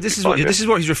 This is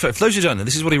what he's referred. For those who don't know,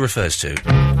 this is what he refers to.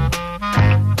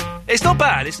 It's not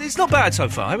bad. It's not bad so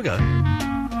far. Here we go.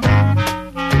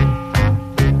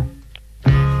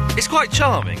 It's quite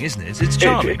charming, isn't it? It's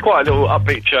charming. It's quite a little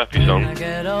upbeat, chirpy song. I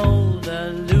get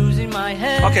older, losing my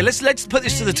head. Okay, let's put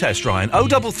this to the test, Ryan.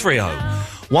 0330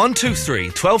 123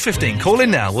 1215. Call in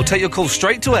now. We'll take your call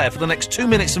straight to air for the next 2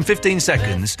 minutes and 15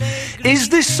 seconds. Is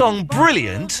this song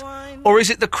brilliant, or is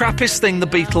it the crappiest thing the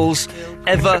Beatles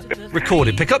ever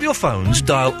recorded? Pick up your phones,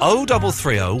 dial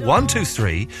 0330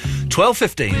 123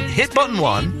 1215, hit button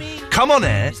 1, come on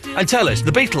air, and tell us,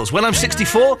 the Beatles, When I'm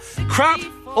 64, crap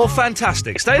or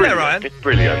fantastic? Stay there, Ryan. It's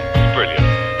brilliant. It's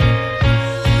brilliant.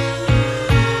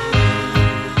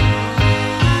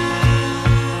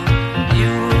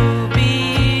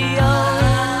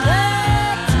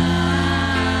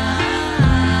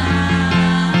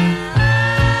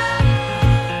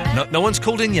 No one's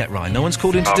called in yet, Ryan. No one's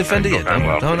called in to defend it yet. Not going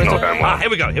well. No. Not going well. Here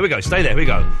we go. Stay there. Here we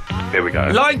go. Here we go.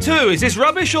 Line 2. Is this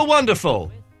rubbish or wonderful?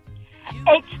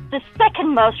 It's the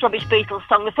second most rubbish Beatles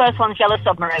song. The first one's Yellow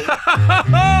Submarine.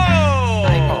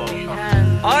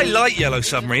 I like Yellow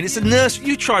Submarine. It's a nursery.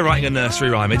 You try writing a nursery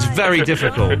rhyme. It's very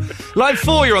difficult. Line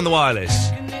 4, you're on the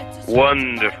wireless.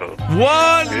 Wonderful.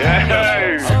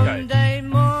 Yes. Okay.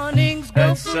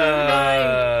 That's,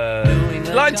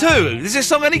 line 2. Is this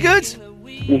song any good?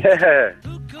 Yeah.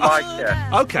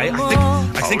 Okay,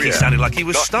 I think he sounded like he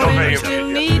was stoned.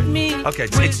 Okay,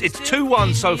 it's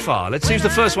 2-1 so far. Let's see who's the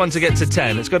first one to get to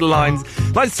 10. Let's go to line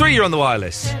 3, you're on the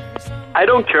wireless. I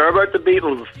don't care about the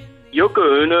Beatles.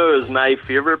 Yoko Ono is my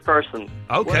favourite person.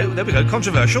 Okay, there we go.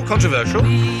 Controversial.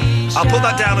 I'll put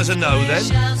that down as a no, then.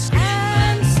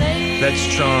 Let's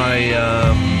try,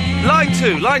 line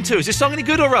 2. Line 2, is this song any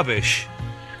good or rubbish?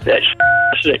 That's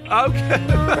sick. Okay.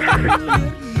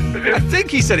 I think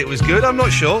he said it was good, I'm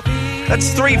not sure.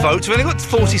 That's 3 votes. We've only got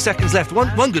 40 seconds left.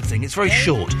 One good thing, it's very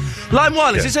short. Line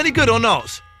 1, is this any good or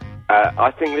not?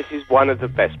 I think this is one of the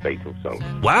best Beatles songs.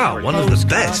 Wow, one of the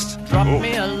best.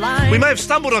 We may have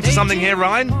stumbled onto something here,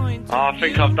 Ryan. I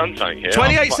think I've done something here.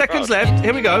 28 seconds left.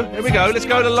 Here we go. Let's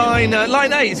go to line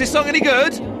 8. Is this song any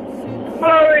good?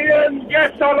 Oh,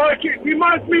 yes, I like it. It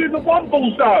reminds me of the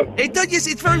Wombles, though. It does, yes,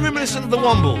 it's very reminiscent of the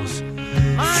Wombles.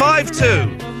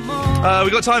 5-2.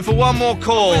 We've got time for one more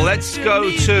call. Let's go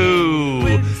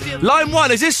to line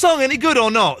 1. Is this song any good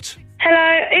or not?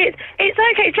 Hello, it's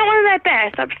okay. It's not one of their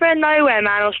best. I prefer Nowhere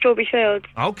Man or Strawberry Fields.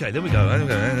 Okay, there we go. Okay.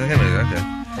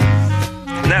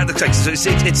 Now it's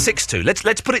 6-2.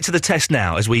 Let's put it to the test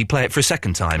now as we play it for a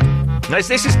second time.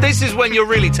 This is when you're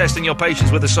really testing your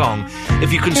patience with a song.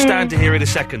 If you can stand to hear it a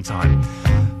second time.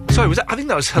 Sorry, I think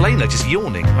that was Helena just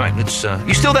yawning. Right, let's.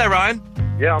 You still there, Ryan?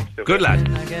 Yeah, I'm still good, lad.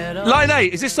 Line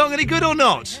 8. Is this song any good or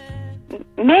not?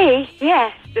 Me?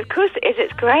 Yes, of course it is.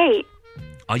 It's great.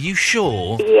 Are you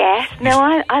sure? Yes. No,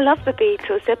 I love the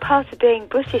Beatles. They're part of being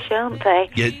British, aren't they?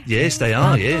 Yes, they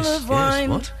are. Yes.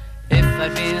 What? The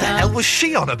hell was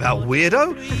she on about,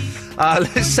 weirdo?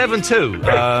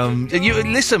 7-2. You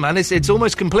listen, man. It's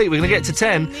almost complete. We're going to get to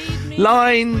 10.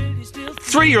 Line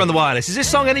 3. You're on the wireless. Is this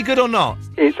song any good or not?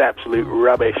 It's absolute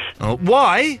rubbish. Oh,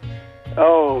 why?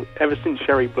 Oh, ever since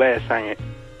Sherry Blair sang it.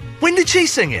 When did she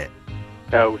sing it?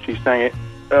 Oh, she sang it.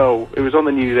 Oh, it was on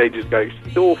the news ages ago.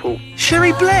 It's awful.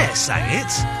 Sherry Blair sang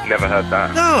it? Never heard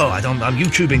that. No, I'm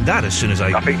YouTubing that as soon as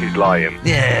I think he's lying.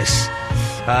 Yes.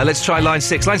 Let's try line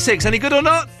 6. Line 6, any good or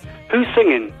not? Who's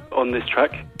singing on this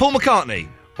track? Paul McCartney.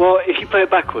 Well, if you play it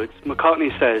backwards,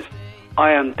 McCartney says,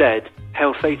 I am dead,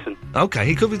 hail Satan. Okay,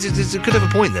 he could have a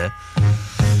point there.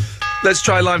 Let's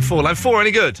try line 4. Line 4,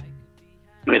 any good?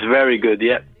 It's very good,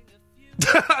 yeah.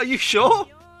 Are you sure?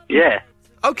 Yeah.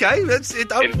 Okay, that's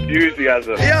it.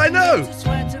 Enthusiasm. Yeah, I know.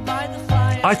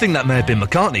 I think that may have been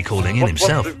McCartney calling in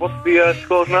himself. What's the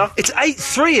score now? It's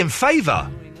 8-3 in favour.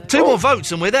 2 more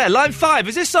votes and we're there. Line 5,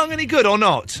 is this song any good or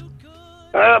not?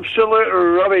 Absolute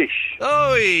rubbish.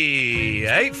 Oi,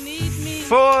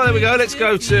 8-4. There we go. Let's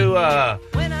go to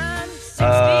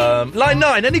line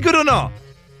 9. Any good or not?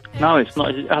 No, it's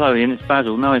not. Hello, Ian. It's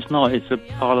Basil. No, it's not. It's a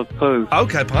pile of poo.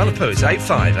 Okay, pile of poo. It's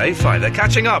 8-5. 8-5. They're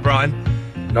catching up, Brian.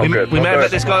 Not good. We may have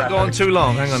let this guy go on too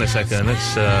long. Hang on a second. Let's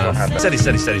steady.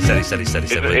 Isn't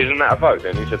that a vote?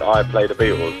 Then he said, "I play the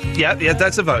Beatles." Yeah,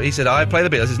 that's a vote. He said, "I play the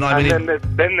Beatles." It's 9 million.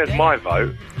 Then there's my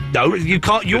vote. No, you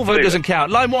can't. Your vote doesn't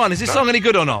count. Line 1. Is this song any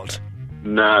good or not?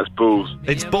 Nah, it's balls.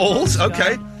 It's balls.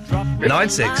 Okay.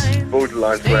 9-6.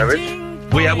 Borderline swearing.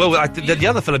 The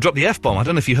other fella dropped the F-bomb. I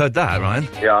don't know if you heard that, Ryan.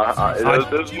 Yeah,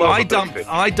 I dumped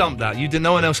that.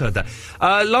 No one else heard that.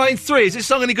 Line 3. Is this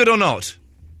song any good or not?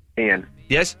 Ian.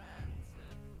 Yes?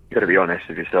 You gotta be honest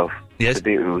with yourself. Yes?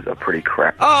 The Beatles are pretty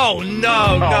crap. Oh,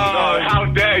 no. How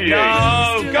dare you?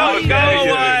 No, go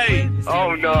away.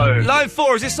 Oh, no. Line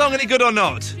 4. Is this song any good or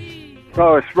not?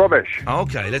 Oh, it's rubbish.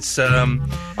 Okay, let's, I'm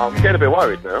getting a bit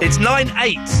worried now. It's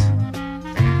 9-8.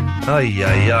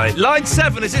 Ay. Line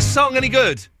 7. Is this song any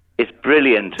good? It's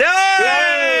brilliant. Hey!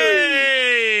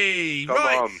 Hey,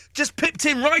 right. Just pipped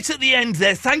in right at the end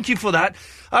there. Thank you for that.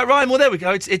 Ryan, well, there we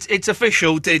go. It's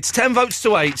official. It's 10 votes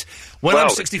to 8. When I'm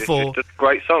 64. It's just a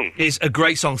great song. It's a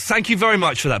great song. Thank you very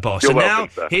much for that, boss. You're and welcome,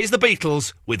 now, sir. here's the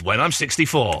Beatles with When I'm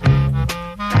 64.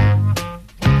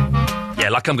 Yeah,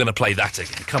 like I'm going to play that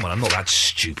again. Come on, I'm not that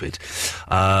stupid.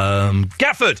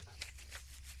 Gatford.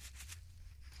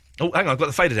 Oh, hang on, I've got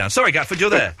the fader down. Sorry, Gatford, you're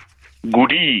there.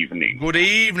 Good evening. Good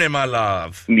evening, my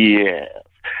love. Yes.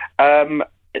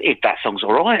 If that song's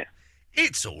all right.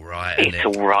 It's all right. It's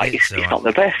all right. It's not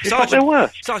the best. It's not the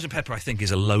worst. Sergeant Pepper, I think,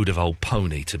 is a load of old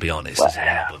pony, to be honest. As an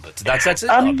album, but that's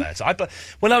not bad.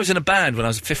 When I was in a band when I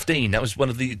was 15, that was one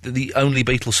of the only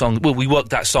Beatles songs. Well, we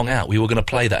worked that song out. We were going to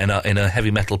play that in a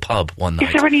heavy metal pub one night.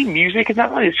 Is there any music in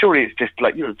that one? Surely it's just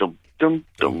like dum dum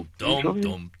dum dum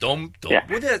dum dum. Yeah.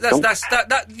 Well, yeah, that's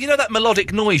you know that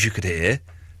melodic noise you could hear.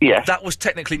 Yeah. That was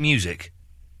technically music.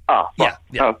 Ah, yeah,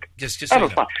 yeah. Okay. Just That so you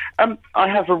was know. fine. I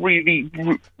have a really,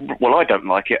 well, I don't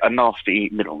like it, a nasty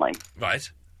middle name. Right.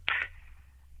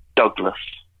 Douglas.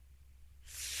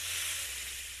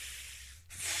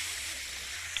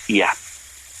 Yeah.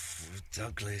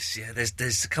 Douglas, yeah.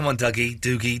 There's. Come on, Dougie,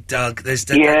 Doogie, Doug. There's.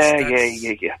 Yeah.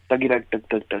 Dougie,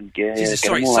 Doug, yeah. Jesus, get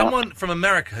sorry, them all someone out. from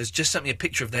America has just sent me a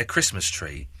picture of their Christmas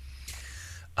tree.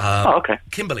 Okay.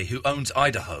 Kimberly, who owns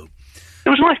Idaho. It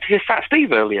was nice to hear Fat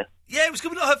Steve earlier. Yeah, it was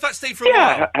good. We've not heard Fat Steve for a while.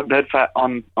 I haven't heard Fat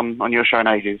on your show in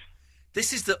ages.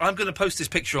 This is I'm going to post this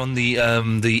picture on the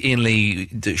Ian Lee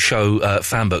show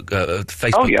Facebook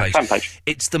page. Fan page.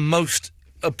 It's the most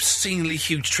obscenely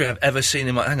huge tree I've ever seen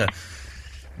in my. Hang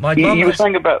on, You were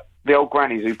saying about the old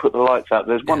grannies who put the lights out.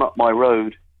 There's one up my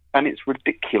road, and it's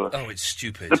ridiculous. Oh, it's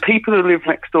stupid. The people who live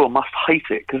next door must hate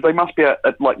it because they must be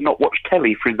not watch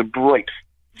telly through the bright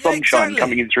sunshine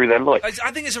coming in through their lights.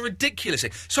 I think it's a ridiculous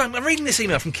thing. So I'm reading this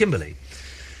email from Kimberly.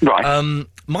 Right.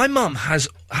 My mum has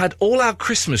had all our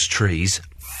Christmas trees,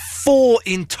 4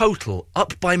 in total,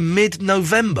 up by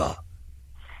mid-November.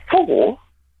 4?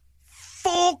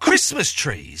 4 Christmas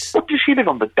trees. What, does she live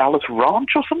on the Dallas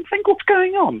Ranch or something? What's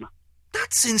going on?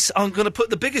 That's I'm going to put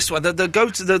the biggest one. Go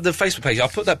to the Facebook page. I'll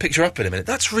put that picture up in a minute.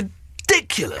 That's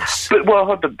ridiculous. But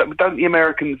don't the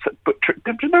Americans put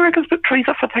trees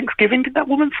up for Thanksgiving? Did that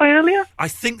woman say earlier? I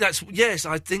think that's yes.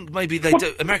 I think maybe they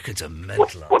do. Americans are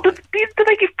mental. What do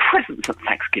they give presents at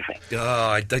Thanksgiving?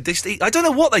 I don't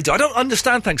know what they do. I don't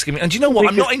understand Thanksgiving. And do you know what?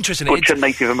 I'm not interested in it. Butcher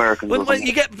Native Americans. When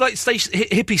you get like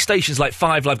hippie stations like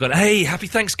 5 Live going, hey, happy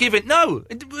Thanksgiving. No,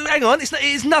 hang on. It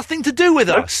is nothing to do with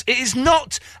us. It is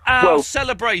not our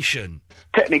celebration.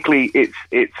 Technically, it's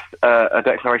a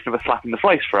declaration of a slap in the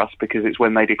face for us because it's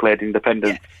when they declared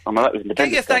independence. Yeah. Oh, no, that was Independence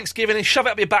Get your Day. Thanksgiving and shove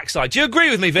it up your backside. Do you agree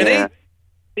with me, Vinny? Yeah.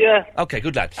 Yeah. Okay,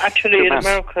 good lad. Actually, in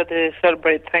America, they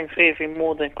celebrate Thanksgiving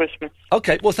more than Christmas.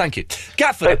 Okay, well, thank you.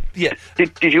 Gatford, yeah.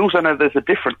 Did you also know there's a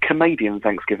different Canadian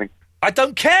Thanksgiving? I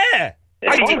don't care!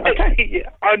 I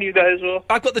knew that as well.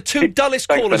 I've got the two dullest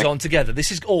Thanks, callers Vinny. on together.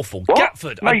 This is awful. What?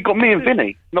 Gatford. No, you got me and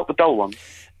Vinny, not the dull one.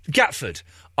 Gatford,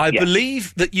 I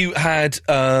believe that you had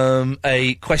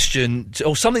a question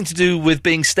or something to do with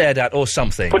being stared at or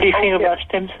something. What do you think about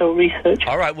stem cell research?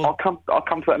 All right, well... I'll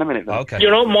come to that in a minute, then. Okay.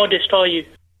 You're not modest, are you?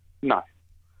 No.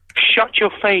 Shut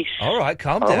your face. All right,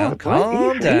 calm down,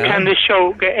 calm down. Can this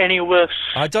show get any worse?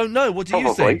 I don't know. What do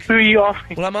you think? Who are you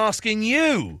asking? Well, I'm asking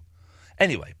you.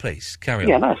 Anyway, please, carry on.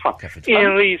 Yeah, no, it's fine.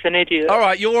 Ian Lee's an idiot. All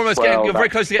right, you're almost you're very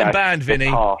close to getting banned, Vinny.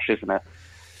 Harsh, isn't it?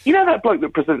 You know that bloke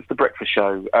that presents the breakfast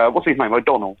show? What's his name?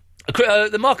 O'Donnell.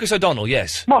 The Marcus O'Donnell,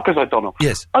 yes. Marcus O'Donnell.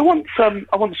 Yes. I once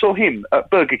saw him at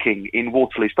Burger King in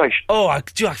Waterloo Station. Oh, I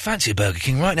fancy a Burger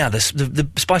King right now. The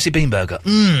spicy bean burger.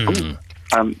 Mmm.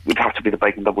 Would have to be the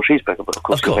bacon double cheeseburger, but of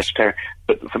course, I'm vegetarian.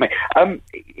 But for me,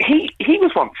 he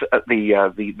was once at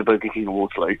the Burger King in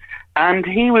Waterloo, and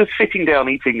he was sitting down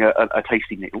eating a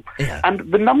tasty meal,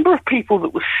 and the number of people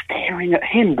that were staring at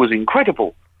him was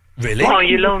incredible. Really? Are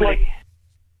you lonely?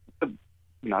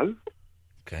 No.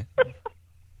 Okay.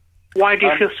 Why do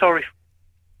you feel sorry?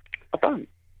 I don't.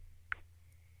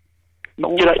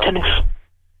 Not You like tennis?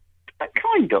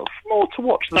 Kind of. More to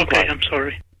watch than play. Okay, I'm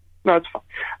sorry. No, it's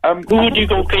fine. Who would you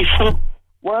go play for?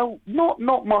 Well, not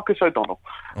Marcus O'Donnell.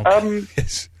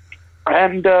 Yes.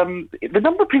 And the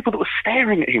number of people that were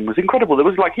staring at him was incredible. There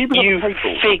was he was You on the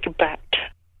table. fake bat.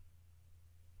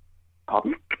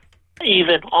 Pardon?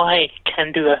 Even I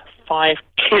can do a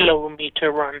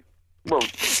 5-kilometer run. Well,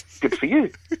 good for you.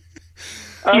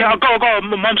 Yeah, go,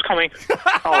 my mum's coming.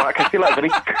 All right, okay, see you later, Vinny.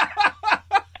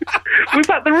 Was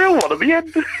that the real one at the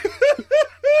end?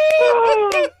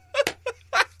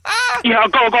 Yeah,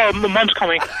 go, my mum's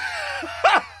coming.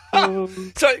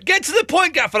 So, get to the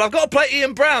point, Gafford. I've got to play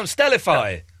Ian Brown,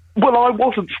 Stellify. Well, I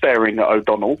wasn't staring at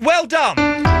O'Donnell. Well done.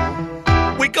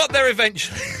 got there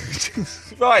eventually.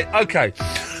 Right, okay.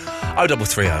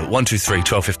 0330 123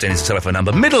 1215 is the telephone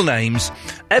number. Middle names,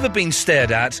 ever been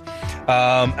stared at,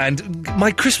 and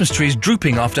my Christmas tree is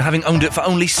drooping after having owned it for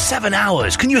only 7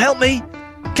 hours. Can you help me?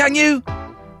 Can you?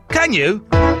 Can you?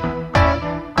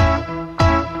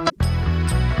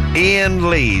 Ian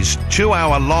Lee's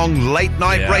 2-hour-long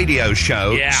late-night radio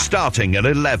show starting at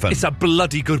 11. It's a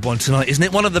bloody good one tonight, isn't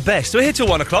it? One of the best. We're here till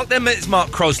 1 o'clock. Then it's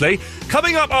Mark Crosley.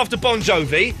 Coming up after Bon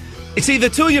Jovi, it's either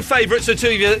two of your favourites or two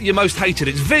of your most hated.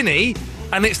 It's Vinny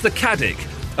and it's the Caddick.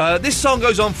 This song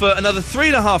goes on for another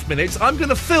 3.5 minutes. I'm going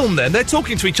to film them. They're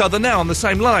talking to each other now on the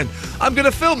same line. I'm going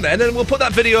to film them and we'll put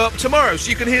that video up tomorrow so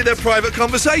you can hear their private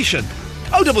conversation.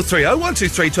 0330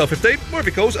 123 1215. More of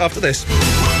your calls after this.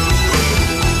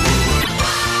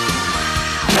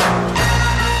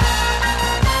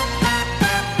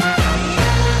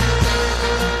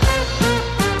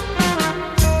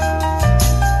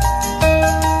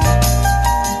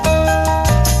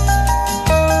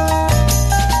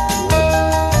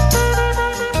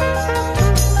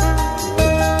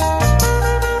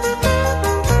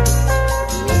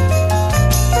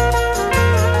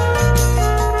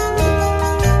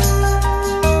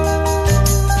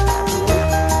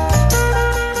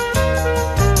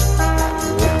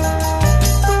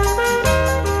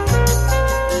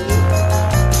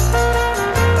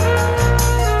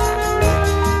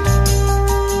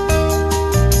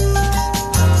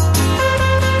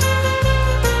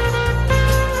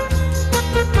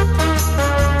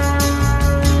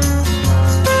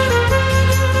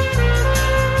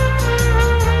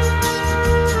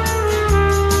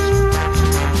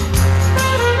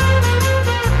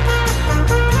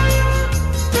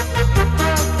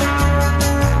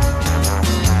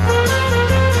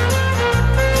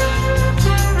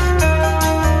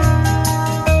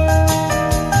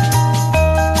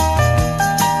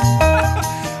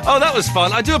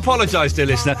 Fun. I do apologise, dear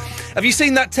listener. Have you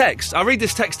seen that text? I'll read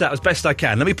this text out as best I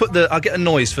can. Let me put I'll get a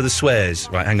noise for the swears.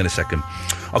 Right, hang on a second.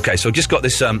 Okay, so I've just got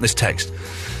this this text.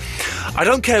 I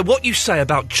don't care what you say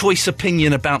about choice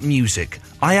opinion about music.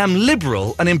 I am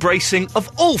liberal and embracing of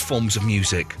all forms of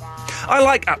music. I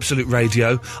like Absolute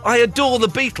Radio. I adore the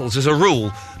Beatles as a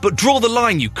rule. But draw the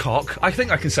line, you cock. I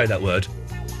think I can say that word.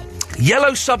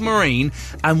 Yellow Submarine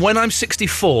and When I'm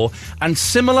 64 and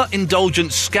similar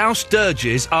indulgent Scouse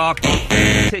dirges are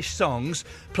tish songs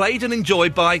played and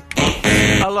enjoyed by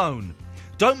alone.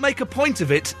 Don't make a point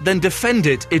of it, then defend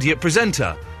it, idiot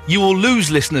presenter. You will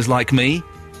lose listeners like me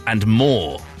and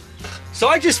more. So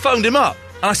I just phoned him up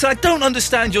and I said, I don't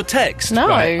understand your text. No.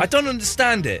 Right? I don't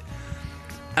understand it.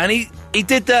 And he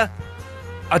did the,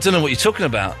 I don't know what you're talking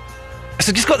about.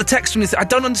 So just got the text from this. I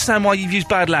don't understand why you've used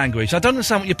bad language. I don't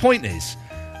understand what your point is.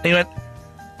 And he went,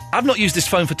 I've not used this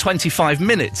phone for 25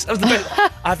 minutes. That was the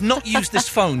best. I've not used this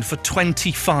phone for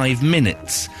 25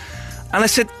 minutes. And I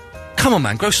said, come on,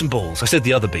 man, grow some balls. I said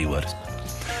the other B word.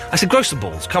 I said, grow some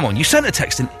balls. Come on, you sent a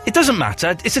text in. It doesn't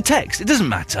matter. It's a text. It doesn't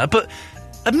matter. But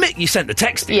admit you sent the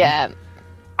text in. Yeah.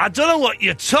 I don't know what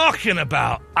you're talking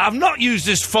about. I've not used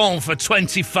this phone for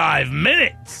 25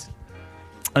 minutes.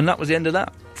 And that was the end of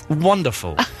that.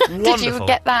 Wonderful. Did you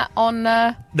get that on...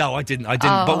 No, I didn't.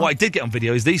 But what I did get on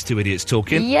video is these two idiots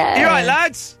talking. Yeah. You right,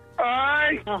 lads?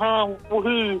 Aye.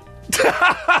 Woohoo.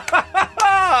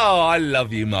 Oh, I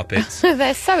love you, Muppets.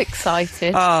 They're so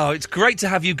excited. Oh, it's great to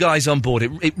have you guys on board.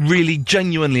 It really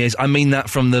genuinely is. I mean that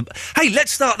from the... Hey,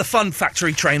 let's start the Fun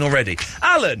Factory train already.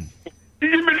 Alan.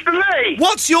 Mr. Lee.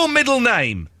 What's your middle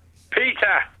name?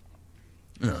 Peter.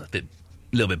 Oh, a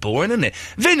little bit boring, isn't it?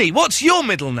 Vinny, what's your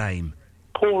middle name?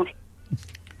 Paul.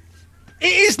 It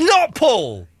is not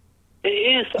Paul. It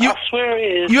is. I swear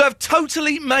it is. You have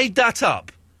totally made that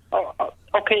up.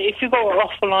 Okay, if you go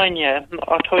off the line, yeah,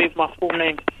 I'll tell you my full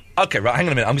name. Okay, right. Hang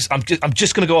on a minute. I'm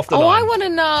just going to go off the line. Oh, I want to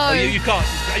know. Oh, you can't.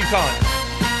 You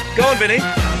can't. Go on, Vinny.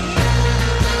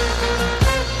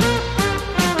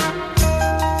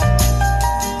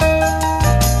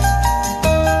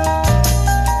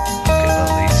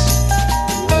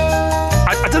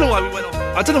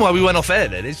 I don't know why we went off air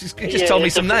then. It just told me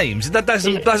some names. That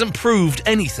hasn't proved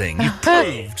anything. You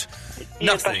proved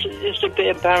nothing. It's a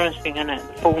bit embarrassing, isn't it?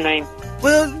 The full name.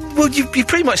 Well, you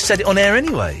pretty much said it on air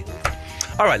anyway.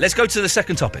 All right, let's go to the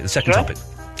second topic. Second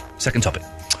topic.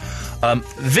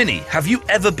 Vinny, have you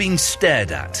ever been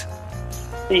stared at?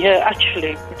 Yeah,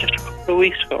 actually, just a couple of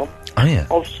weeks ago. Oh, yeah.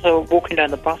 I was walking down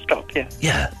the bus stop, yeah.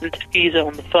 Yeah. And this geezer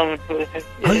on the phone.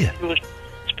 He was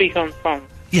speaking on the phone.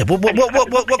 Yeah,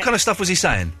 what kind of stuff was he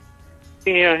saying?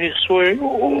 Yeah, he's swearing.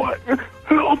 I'll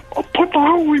put the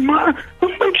hole in, man. I'll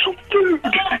make some food.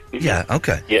 Yeah,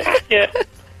 okay. Yeah.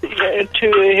 I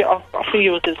think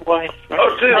it was his wife.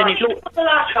 Oh, dear. Then he looked.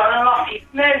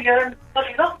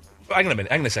 Hang on a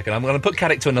minute, hang on a second. I'm going to put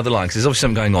Caddick to another line, because there's obviously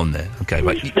something going on there. Okay,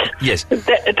 right. Yes.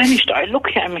 Then he started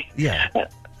looking at me. Yeah.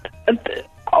 And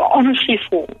I honestly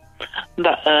thought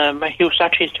that he was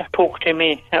actually just talking to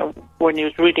me when he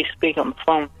was really speaking on the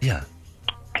phone. Yeah.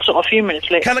 So a few minutes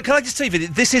later... Can I just tell you,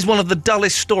 this is one of the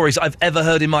dullest stories I've ever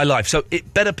heard in my life, so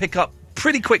it better pick up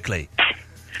pretty quickly.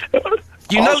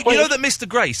 You know that Mr.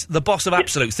 Grace, the boss of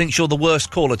Absolute, thinks you're the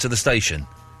worst caller to the station?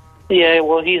 Yeah,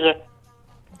 well, he's a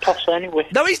tosser anyway.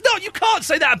 No, he's not. You can't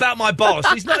say that about my boss.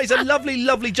 He's not. He's a lovely,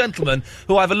 lovely gentleman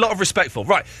who I have a lot of respect for.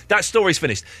 Right, that story's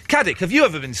finished. Caddick, have you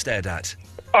ever been stared at?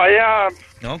 I am.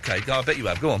 Okay, I bet you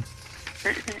have. Go on.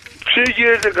 2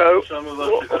 years ago,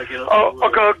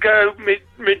 I gotta go.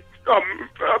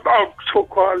 I'll talk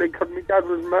quietly because my dad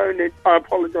was moaning. I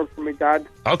apologise for my dad.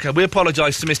 Okay, we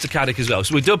apologise to Mr. Caddick as well.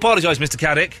 So we do apologise, Mr.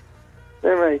 Caddick.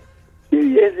 Anyway, 2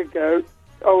 years ago,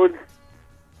 I was...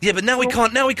 Yeah, but now we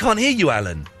can't hear you,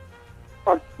 Alan.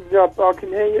 I can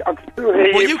hear you. I can still hear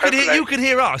you. Well, you can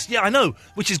hear us. Yeah, I know,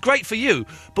 which is great for you,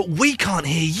 but we can't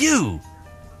hear you.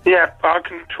 Yeah, I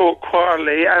can talk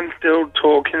quietly and still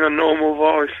talk in a normal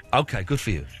voice. Okay, good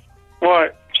for you.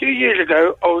 Right, 2 years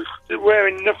ago, I was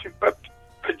wearing nothing but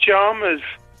pyjamas.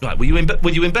 Right, were you in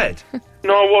bed?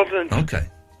 No, I wasn't. Okay.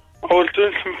 I was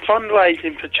doing some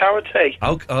fundraising for charity.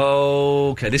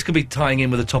 Okay, this could be tying in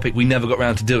with a topic we never got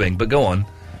round to doing, but go on.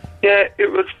 Yeah,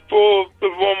 it was for the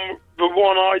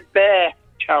One-Eyed Bear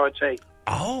charity.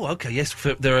 Oh, okay, yes,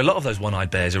 there are a lot of those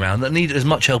one-eyed bears around that need as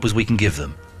much help as we can give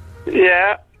them.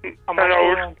 Yeah, and I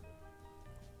was...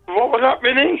 What was that,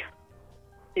 Vinny?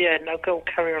 Yeah, no, go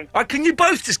carry on. Can you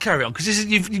both just carry on? Because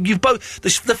you've both...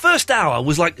 The first hour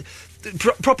was like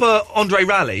proper Andre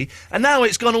Rally, and now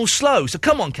it's gone all slow. So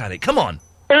come on, Caddick, come on.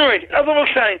 Anyway, as I was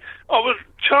saying, I was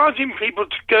charging people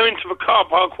to go into the car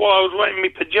park while I was wearing my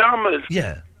pyjamas.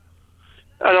 Yeah.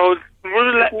 And I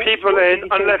wouldn't let people in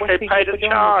unless they paid a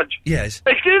charge. Yes.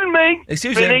 Excuse me.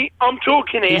 Excuse Vinny, him. I'm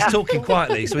talking here. He's talking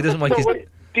quietly, so he doesn't wake his...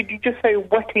 Did you just say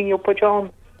wetting your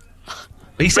pyjamas?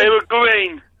 He said they were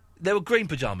green. They were green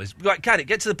pyjamas. Right, Caddick,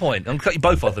 get to the point. I'm going to cut you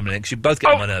both off them in a minute, because you both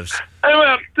get on my nerves. Anyway,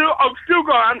 I've still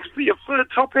got to answer for your third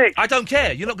topic. I don't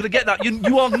care. You're not going to get that.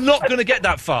 You are not going to get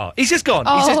that far. He's just gone.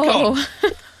 He's just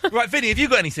gone. Right, Vinny, have you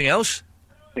got anything else?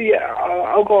 Yeah,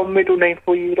 I've got a middle name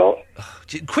for you lot.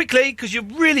 Quickly, because you're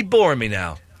really boring me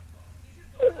now.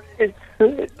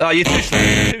 Oh, you're too slow.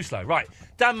 You're too slow. Right.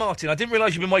 Dan Martin, I didn't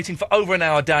realise you've been waiting for over an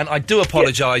hour, Dan. I do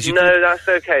apologise. Yeah. No, that's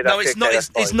okay. No, it's not.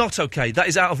 It's not okay. That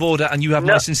is out of order, and you have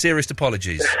my sincerest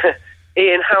apologies.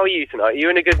 Ian, how are you tonight? Are you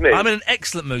in a good mood? I'm in an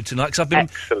excellent mood tonight, because I've been...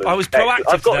 Excellent. I was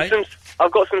proactive today.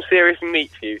 I've got some serious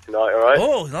meat for you tonight, all right?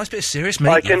 Oh, nice bit of serious meat.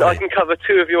 I can cover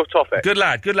two of your topics. Good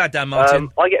lad, Dan Martin.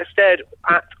 I get stared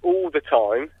at all the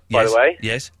time, by the way.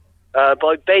 Yes.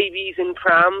 By babies in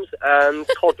prams and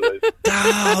toddlers.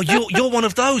 Oh, you're one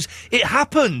of those. It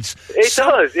happens. It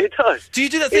does. Do you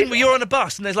do that thing where you're on a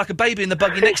bus and there's like a baby in the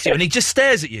buggy next to you and he just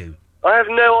stares at you? I have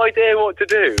no idea what to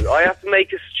do. I have to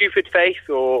make a stupid face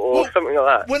or something like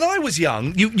that. When I was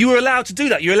young, you were allowed to do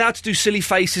that. You're allowed to do silly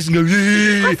faces and go...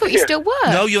 I thought you still were.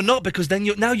 No, you're not, because then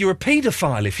you're a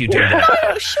paedophile if you do that.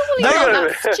 No, surely not.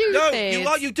 That's stupid.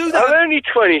 No, you do that. I'm only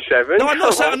 27. No,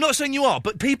 I'm not saying you are,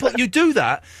 but you do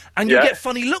that, and you get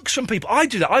funny looks from people. I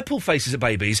do that. I pull faces at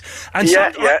babies, and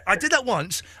I did that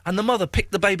once, and the mother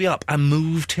picked the baby up and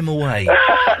moved him away.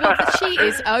 Well, she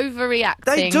is overreacting.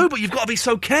 They do, but you've got to be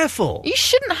so careful. You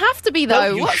shouldn't have to be, though.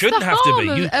 No, you What's shouldn't the have harm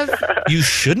to be. You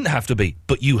shouldn't have to be,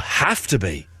 but you have to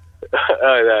be.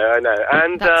 I know.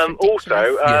 And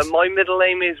also, my middle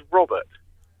name is Robert.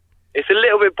 It's a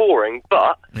little bit boring,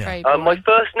 but my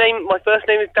first name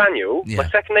is Daniel. Yeah. My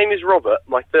second name is Robert.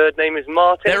 My third name is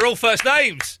Martin. They're all first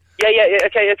names. Yeah.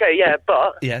 Okay. Yeah,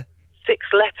 but 6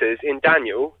 letters in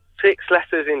Daniel, 6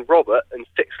 letters in Robert, and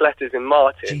 6 letters in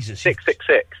Martin. Jesus,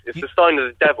 666. It's the sign of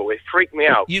the devil. It freaked me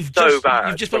out You've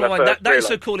bad. Just put my mind. That is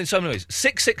so cool in so many ways.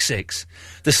 666,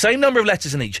 the same number of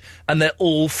letters in each, and they're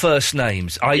all first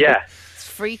names. It's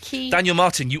freaky. Daniel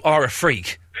Martin, you are a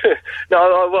freak. No,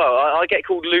 I get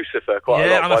called Lucifer quite a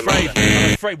lot.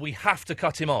 I'm afraid we have to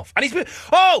cut him off. And he's been...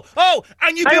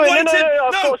 And you've been waiting...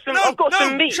 I've got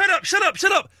some meat.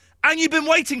 Shut up. And you've been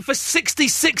waiting for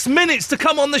 66 minutes to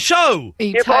come on the show.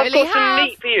 You but I've totally got some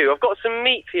meat for you. I've got some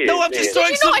meat for you. No, I'm just Did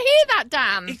you not hear that,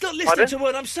 Dan? He's not listening to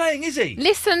what I'm saying, is he?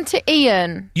 Listen to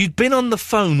Ian. You've been on the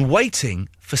phone waiting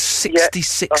for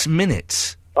 66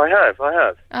 minutes. I have.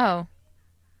 Oh.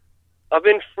 I've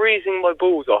been freezing my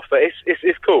balls off, but it's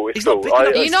cool. It's cool.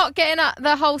 Are you not getting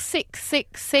the whole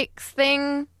 666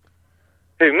 thing?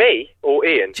 Who, me or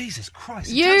Ian? Jesus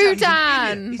Christ. You,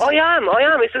 Dan. I am.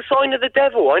 It's a sign of the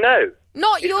devil, I know.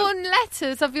 Not your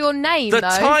letters of your name, The though.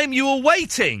 time you were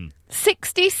waiting.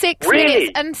 66 Really?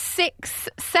 minutes and 6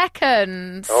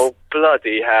 seconds. Oh,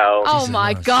 bloody hell. Oh,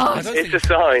 my God. It's a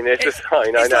sign,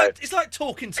 I know. It's like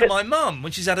talking to my mum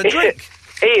when she's had a drink.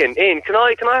 Ian, can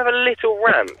I have a little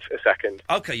rant a second?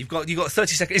 Okay, you've got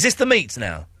 30 seconds. Is this the meat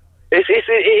now? It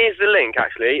is the link,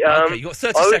 actually. Okay, you got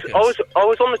 30 seconds. I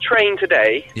was on the train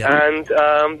today, Yeah.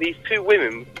 and these two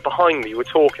women behind me were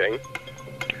talking,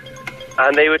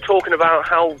 and they were talking about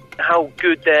how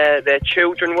good their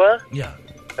children were. Yeah.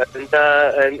 And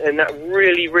that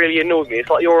really, really annoyed me. It's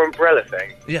like your umbrella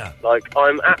thing. Yeah. Like,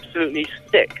 I'm absolutely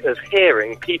sick of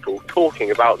hearing people talking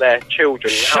about their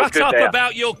children and how Shut good up they are.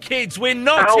 about your kids. We're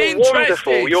not How interested.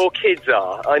 wonderful your kids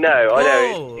are. I know.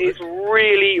 Whoa. It's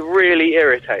really, really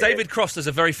irritating. David Cross does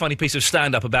a very funny piece of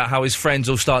stand-up about how his friends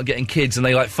all start getting kids and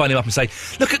they, like, phone him up and say,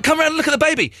 come around and look at the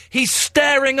baby. He's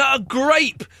staring at a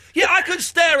grape. Yeah, I can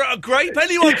stare at a grape.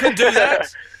 Anyone can do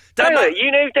that. You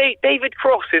know David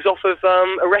Cross is off of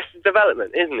Arrested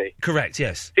Development, isn't he? Correct,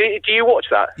 yes. Do you watch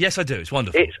that? Yes, I do. It's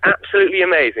wonderful. It's absolutely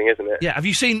amazing, isn't it? Yeah, have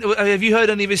you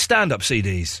heard any of his stand-up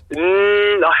CDs?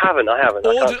 I haven't. I can't say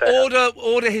I have.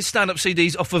 Order his stand-up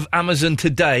CDs off of Amazon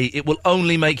today. It will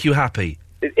only make you happy.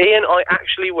 Ian, I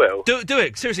actually will. Do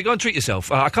it. Seriously, go and treat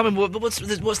yourself. I can't remember, what's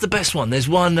the best one? There's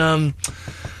one,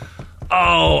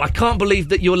 Oh, I can't believe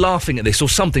that you're laughing at this, or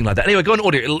something like that. Anyway, go and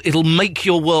order it. It'll make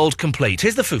your world complete.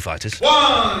 Here's the Foo Fighters.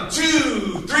 1,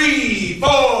 2, 3,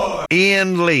 4.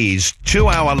 Ian Lee's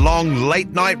 2-hour-long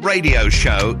late-night radio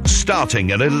show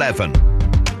starting at 11.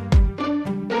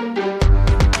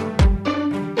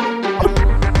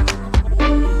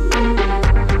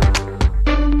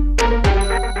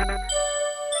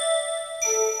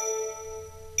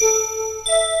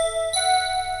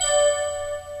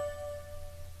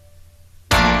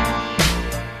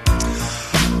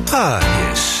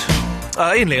 Yes.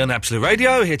 Ian Lee on Absolute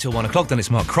Radio, here till 1 o'clock, then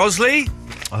it's Mark Crosley.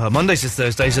 Mondays to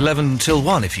Thursdays, 11 till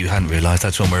 1, if you hadn't realised,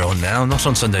 that's when we're on now. Not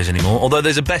on Sundays anymore, although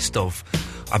there's a best of,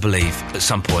 I believe, at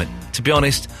some point. To be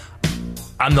honest,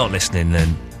 I'm not listening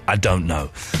then. I don't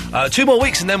know. 2 more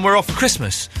weeks and then we're off for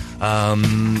Christmas.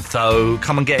 So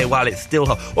come and get it while it's still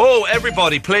hot. Oh,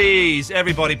 everybody please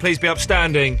be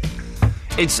upstanding.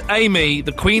 It's Amy,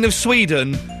 the Queen of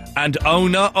Sweden and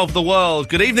owner of the world.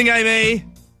 Good evening, Amy.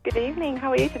 Good evening.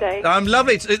 How are you today? I'm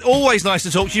lovely. It's always nice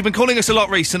to talk to you. You've been calling us a lot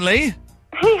recently.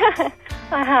 Yeah,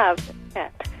 I have. Yeah,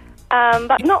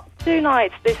 but not 2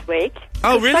 nights this week.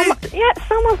 Oh, really?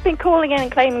 Someone's been calling in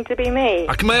and claiming to be me.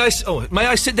 May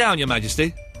I sit down, Your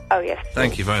Majesty? Oh, yes.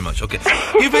 Thank you very much. Okay.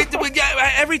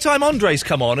 Every time Andre's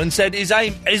come on and said, "Is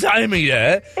Amy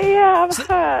there?" Yeah, I've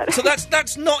heard. So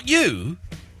that's not you.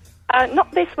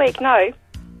 Not this week, no.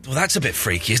 Well, that's a bit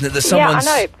freaky, isn't it? That someone's...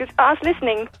 Yeah, I know, because I was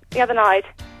listening the other night,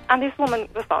 and this woman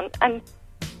was on, and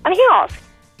he asked,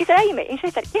 "Is it Amy?" And she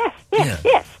said, yes.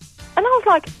 And I was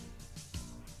like,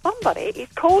 somebody is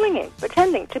calling in,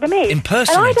 pretending to be me.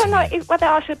 Impersonating And I don't know whether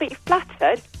I should be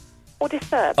flattered or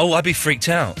disturbed. Oh, I'd be freaked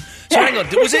out. So hang on,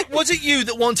 was it you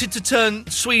that wanted to turn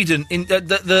Sweden, in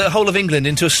the whole of England,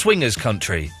 into a swingers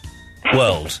country?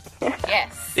 World?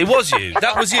 Yes. It was you.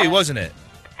 That was you, wasn't it?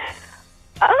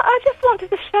 I just wanted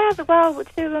to share the world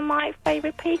with 2 of my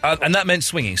favourite people. And that meant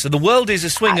swinging. So the world is a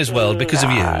swingers world because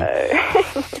of you.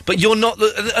 But you're not...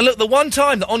 Look, the one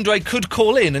time that Andre could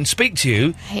call in and speak to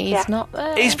you... He's not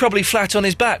there. He's probably flat on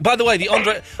his back. By the way,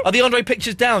 are the Andre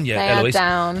pictures down yet, They Eloise? are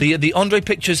down. The Andre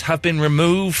pictures have been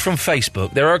removed from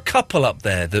Facebook. There are a couple up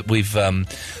there that we've...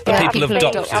 people have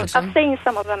adopted. I've seen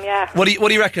some of them, yeah. What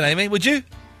do you reckon, Amy? Would you?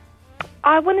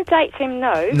 I wouldn't date him,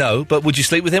 no. No, but would you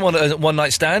sleep with him on a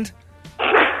one-night stand?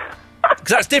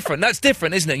 Because that's different. That's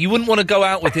different, isn't it? You wouldn't want to go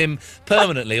out with him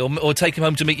permanently or take him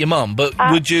home to meet your mum, but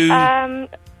would you... Well,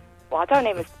 I don't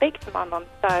even speak to my mum,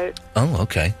 so... Oh,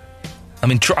 OK. I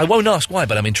mean, I won't ask why,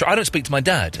 but I mean, I don't speak to my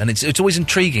dad, and it's always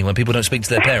intriguing when people don't speak to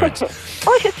their parents.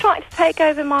 Well, she's trying to take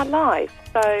over my life,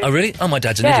 so... Oh, really? Oh, my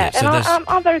dad's an idiot. So and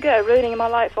I'm very good at ruining my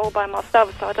life all by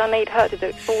myself, so I don't need her to do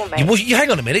it for me. You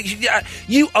hang on a minute.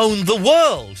 You own the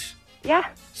world. Yeah.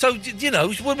 So,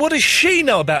 what does she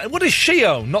know about it? What does she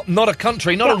own? Not a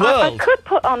country, not a world. I could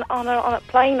put on a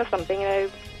plane or something,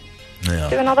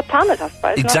 to another planet, I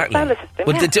suppose. Exactly. Another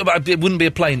solar system, Well, it wouldn't be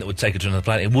a plane that would take her to another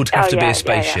planet. It would have to be a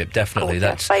spaceship, definitely.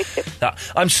 Spaceship.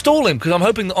 I'm stalling because I'm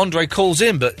hoping that Andre calls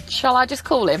in, but... Shall I just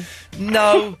call him?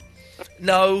 No.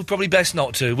 No, probably best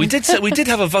not to. We did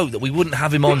have a vote that we wouldn't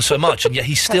have him on so much, and yet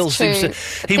he still That's seems true.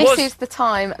 to. This is the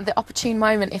time, the opportune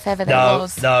moment, if ever there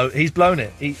was. No, he's blown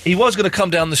it. He was going to come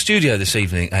down the studio this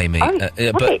evening, Amy.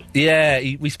 But yeah,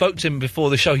 we spoke to him before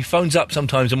the show. He phones up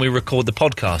sometimes when we record the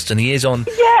podcast, and he is on.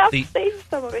 Yeah, I've seen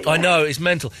some of it. I know, it's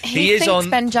mental. He is thinks on.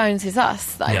 Ben Jones is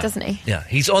us, though, doesn't he? Yeah,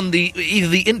 he's on either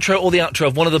the intro or the outro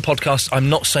of one of the podcasts. I'm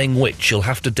not saying which. You'll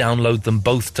have to download them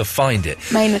both to find it.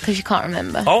 Mainly because you can't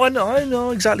remember. Oh, I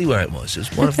know exactly where it was. It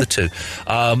was one of the two.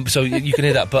 So you can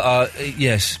hear that. But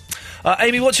yes,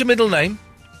 Amy, what's your middle name?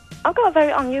 I've got a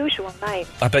very unusual name.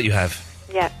 I bet you have.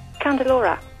 Yeah,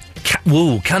 Candelora.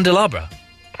 Candelabra.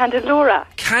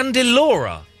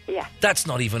 Candelora. Yeah. That's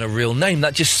not even a real name.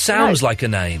 That just sounds like a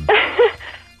name.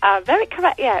 Very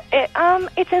correct. Yeah.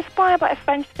 It's inspired by a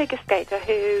French figure skater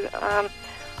who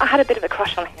I had a bit of a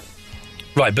crush on him.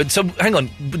 Right, but so hang on.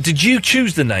 Did you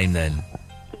choose the name then?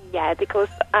 Yeah, because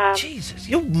Jesus,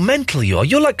 you're mental. You are.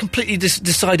 You're like completely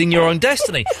deciding your own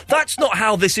destiny. That's not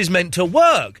how this is meant to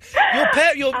work.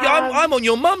 I'm on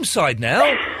your mum's side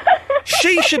now.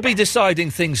 She should be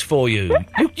deciding things for you.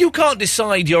 You can't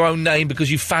decide your own name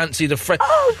because you fancied a French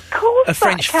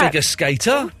figure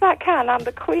skater. Of course I can. I'm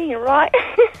the queen, right?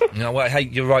 No, well, hey,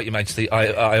 you're right, Your Majesty.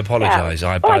 I apologise.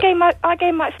 Yeah. I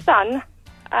gave my son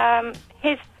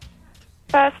his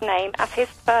first name as his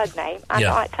third name, and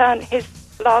I turned his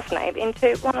last name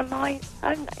into one of my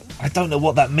own names. I don't know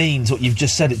what that means, what you've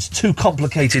just said. It's too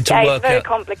complicated to work out. It's very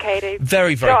complicated.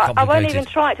 Very, very complicated. I won't even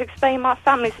try to explain my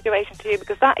family situation to you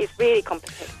because that is really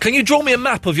complicated. Can you draw me a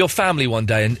map of your family one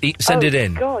day and send it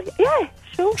in? God, yeah,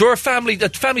 sure. Draw a family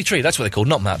tree, that's what they're called,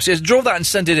 not maps. Yes, draw that and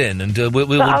send it in, and we'll...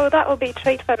 that will be a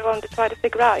treat for everyone to try to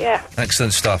figure out, yeah.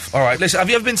 Excellent stuff. All right, listen, have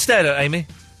you ever been stared at, Amy?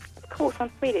 Of course, I'm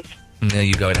Swedish. There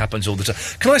you go. It happens all the time.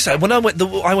 Can I say, when I went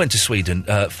to Sweden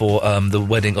for the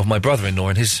wedding of my brother-in-law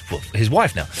and his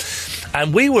wife now,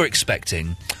 and we were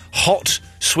expecting hot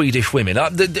Swedish women,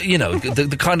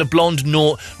 the kind of blonde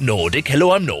Nordic.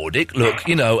 Hello, I'm Nordic. Look,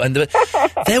 and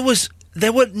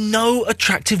there were no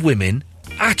attractive women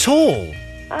at all.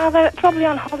 They're probably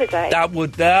on holiday. That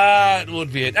would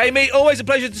be it. Amy, always a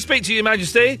pleasure to speak to you, Your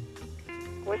Majesty.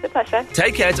 Always a pleasure.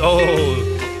 Take care.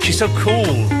 Oh, she's so cool,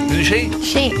 isn't she?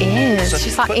 She is.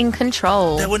 She's like in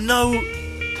control. There were no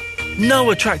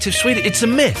attractive Swedish. It's a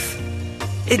myth.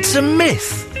 It's a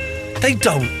myth. They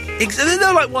don't.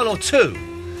 They're like one or two.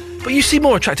 But you see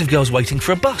more attractive girls waiting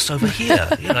for a bus over here.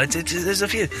 There's a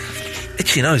few.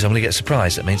 Itchy nose, I'm going to get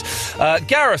surprised, that means.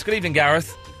 Gareth, good evening,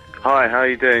 Gareth. Hi, how are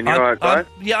you doing? You alright, guy?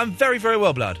 I'm very, very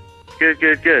well, Blood. Good.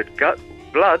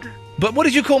 Blood? But what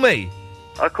did you call me?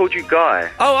 I called you Guy.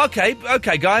 Oh, okay,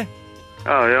 Guy.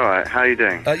 Oh, you're alright. How are you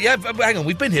doing? Hang on,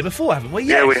 we've been here before, haven't we?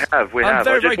 Yes. Yeah, we have. I'm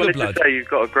very, very good, I just wanted Blood. to say you've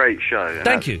got a great show.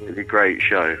 Thank you. Really great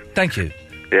show. Thank you.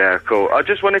 Yeah, cool. I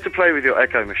just wanted to play with your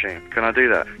echo machine. Can I do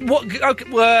that? What? Okay,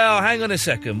 well, hang on a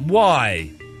second. Why?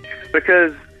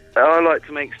 Because I like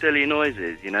to make silly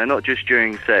noises, not just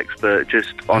during sex, but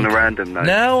just on a random note.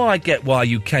 Now I get why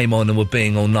you came on and were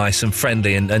being all nice and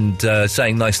friendly and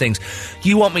saying nice things.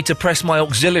 You want me to press my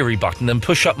auxiliary button and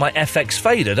push up my FX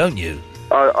fader, don't you?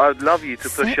 I'd love you to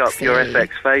push up your FX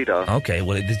fader. Okay,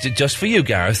 well, it's just for you,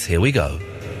 Gareth. Here we go.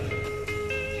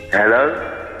 Hello?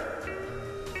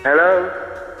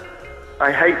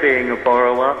 I hate being a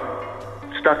borrower.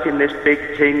 Stuck in this big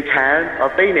tin can.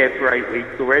 I've been here for 8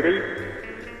 weeks already.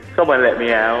 Someone let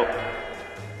me out.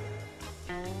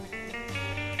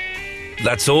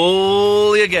 That's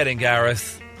all you're getting,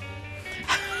 Gareth.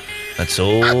 That's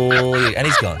all you... And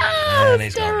he's gone. And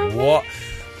he's gone. What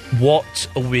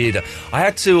a weirdo. I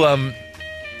had to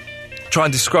try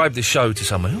and describe the show to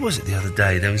someone. Who was it the other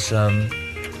day? There was I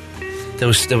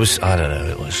don't know,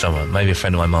 it was someone, maybe a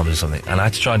friend of my mum's or something, and I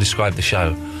had to try and describe the show.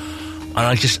 And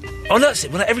I just... Oh, no, that's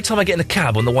it. Every time I get in a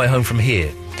cab on the way home from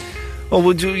here... Oh,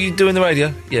 what are you doing the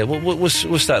radio? Yeah,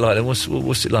 what's that like then? What's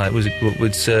it like? Was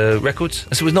it records?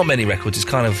 I said, well, not many records. It's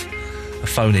kind of a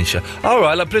phone-in show. All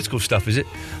right, like political stuff, is it?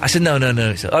 I said, no.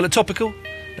 It's like topical?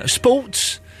 No,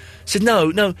 sports? I said,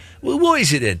 no. Well, what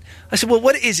is it then? I said, well,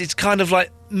 what it is, it's kind of like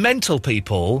mental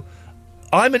people.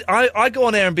 I go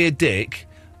on air and be a dick,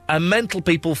 and mental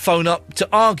people phone up to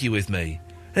argue with me.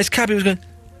 And this cabbie was going,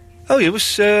 oh, yeah,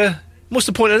 what's the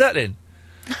point of that then?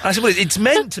 I said, well, it's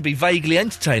meant to be vaguely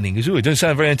entertaining. He said, it doesn't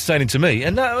sound very entertaining to me.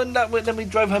 And then we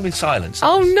drove home in silence.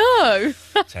 Oh, no.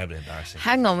 Terribly embarrassing.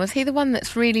 Hang on, was he the one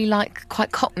that's really,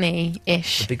 quite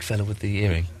Cockney-ish? The big fella with the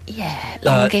earring. Yeah,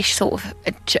 longish, sort of,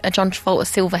 a John Travolta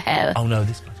silver hair. Oh, no,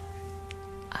 this guy.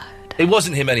 It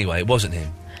wasn't him anyway, it wasn't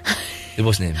him. It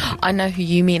wasn't him. I know who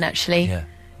you mean, actually. Yeah.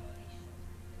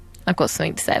 I've got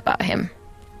something to say about him.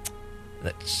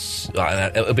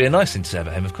 It'll be a nice thing to say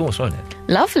about him, of course, won't it?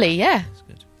 Lovely, yeah. That's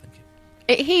good, thank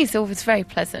you. He's always very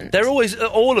pleasant. They're always,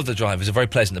 all of the drivers are very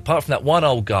pleasant, apart from that one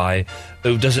old guy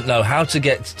who doesn't know how to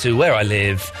get to where I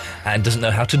live and doesn't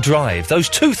know how to drive. Those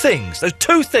two things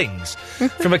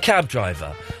from a cab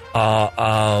driver are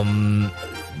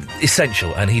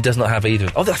essential, and he does not have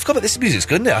either. Oh, I forgot about this. Music's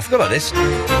good, isn't it? I forgot about this.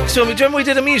 So, do you remember we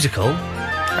did a musical?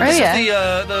 Oh,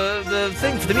 yeah. The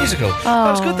thing for the musical.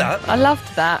 That was good, that. I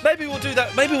loved that. Maybe we'll do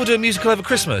that. Maybe we'll do a musical over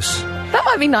Christmas. That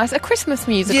might be nice. A Christmas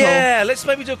musical. Yeah, let's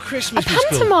maybe do a Christmas musical.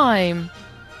 Pantomime.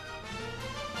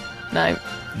 No.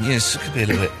 Yes, it could be a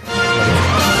little bit.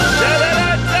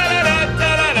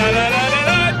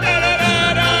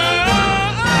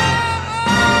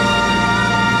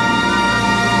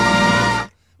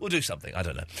 We'll do something. I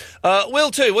don't know. Will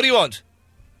 2, what do you want?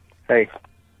 Hey.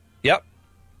 Yep.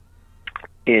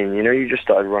 Ian, you know you just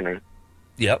started running.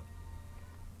 Yep.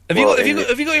 Have you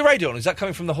got your radio on? Is that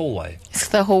coming from the hallway? It's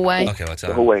the hallway. Okay, well,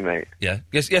 the hallway, mate. Yeah.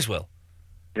 Yes, Will.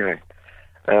 Yeah.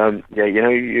 Yeah, you know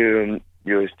you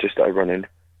just started running.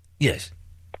 Yes.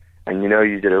 And you know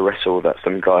you did a wrestle with that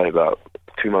some guy about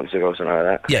 2 months ago or something like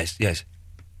that. Yes.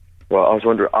 Well, I was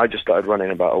wondering. I just started running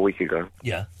about a week ago.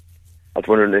 Yeah. I was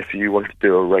wondering if you wanted to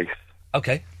do a race.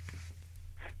 Okay.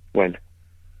 When?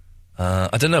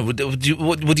 I don't know. What do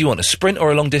you want? A sprint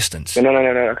or a long distance? No.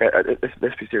 Okay,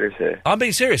 let's be serious here. I'm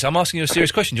being serious. I'm asking you a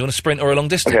serious question. Do you want a sprint or a long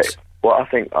distance? Okay. Well, I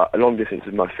think a long distance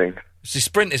is my thing. See,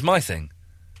 sprint is my thing.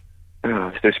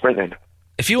 Let's do sprint then.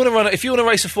 If you want to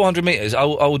race a 400 metres, I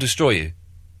will destroy you.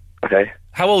 Okay.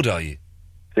 How old are you?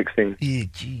 16. Yeah,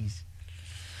 jeez.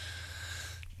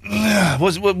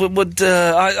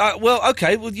 Well,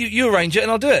 okay. Well, you arrange it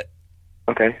and I'll do it.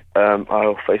 Okay.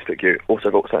 I'll Facebook you.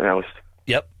 Also got something else.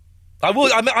 Yep. I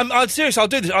will. I'm serious. I'll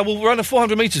do this. I will run a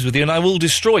 400 metres with you, and I will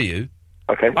destroy you.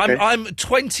 Okay. I'm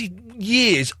 20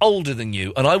 years older than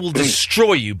you, and I will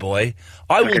destroy you, boy.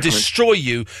 I will destroy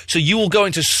you, so you will go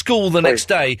into school the next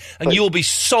day, and you'll be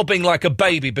sobbing like a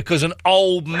baby because an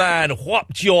old man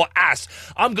whopped your ass.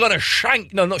 I'm gonna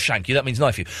not shank you. That means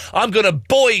knife you. I'm gonna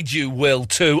boyd you, Will,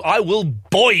 too. I will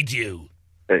boyd you.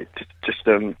 Hey, just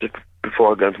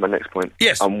before I go into my next point.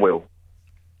 Yes. I'm Will.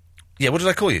 Yeah. What did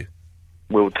I call you?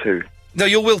 Will 2. No,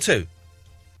 you're Will 2.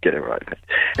 Get it right.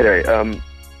 Anyway,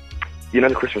 you know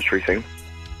the Christmas tree thing?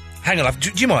 Hang on,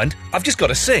 do you mind? I've just got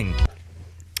to sing.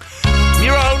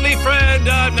 Your only friend,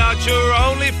 I'm not your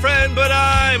only friend, but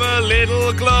I'm a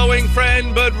little glowing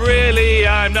friend, but really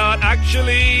I'm not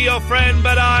actually your friend,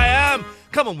 but I am.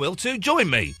 Come on, Will 2, join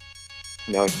me.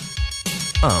 No.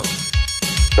 Oh.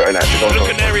 Sorry, no.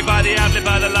 Looking everybody out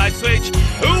by the light switch.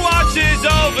 Who watches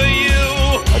over you?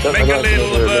 Make a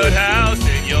little birdhouse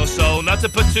in your soul. Not to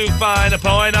put too fine a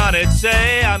point on it.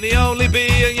 Say I'm the only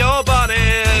bee in your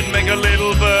bonnet. Make a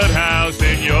little birdhouse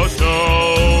in your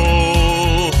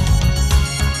soul.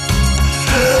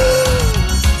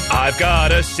 I've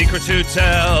got a secret to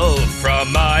tell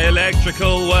from my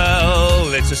electrical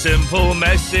well. It's a simple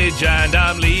message and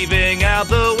I'm leaving out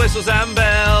the whistles and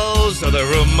bells. So the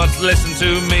room must listen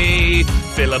to me,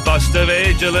 filibuster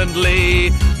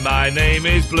vigilantly. My name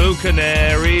is Blue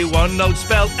Canary, one note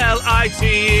spelled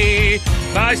L-I-T-E.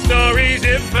 My story's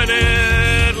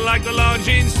infinite, like the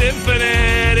Longines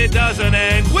Symphony. It doesn't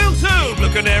end. Will 2,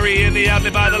 Blue Canary in the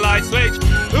outlet by the light switch.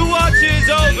 Who watches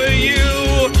over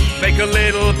you? Make a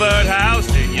little birdhouse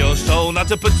in your soul. Not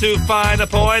to put too fine a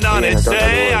point on it.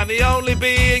 Say I'm the only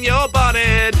bee in your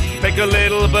bonnet. Make a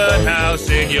little birdhouse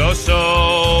in your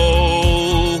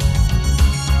soul.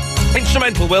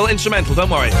 Instrumental, Will, instrumental, don't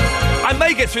worry. I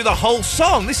may get through the whole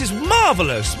song. This is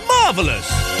marvellous, marvellous.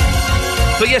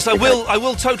 But yes, I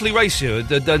will totally race you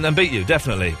and beat you,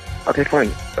 definitely. Okay,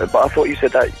 fine. But I thought you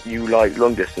said that you like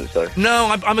long distance, though.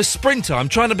 No, I'm a sprinter. I'm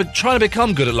trying to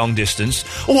become good at long distance.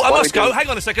 Oh, I must go. Hang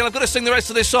on a second. I've got to sing the rest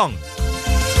of this song.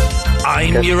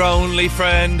 I'm your only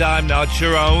friend, I'm not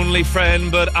your only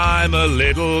friend, but I'm a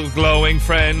little glowing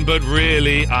friend, but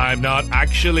really I'm not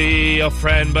actually your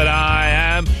friend, but I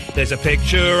am. There's a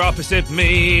picture opposite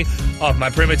me of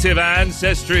my primitive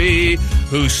ancestry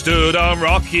who stood on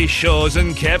rocky shores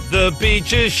and kept the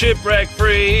beaches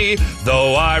shipwreck-free.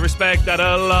 Though I respect that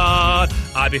a lot,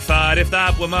 I'd be fired if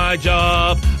that were my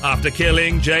job. After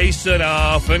killing Jason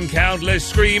off and countless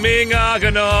screaming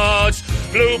Argonauts,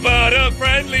 bluebird of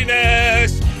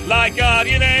friendliness, like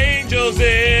guardian angels,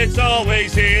 it's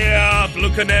always here.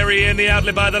 Blue Canary in the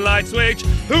outlet by the light switch,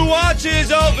 who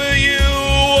watches over you?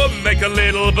 Make a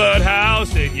little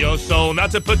birdhouse in your soul,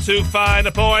 not to put too fine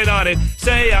a point on it.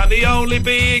 Say I'm the only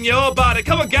bee in your body.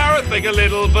 Come on, Gareth, make a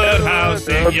little birdhouse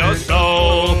in your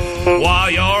soul. While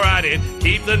you're at it,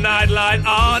 keep the nightlight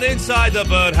on inside the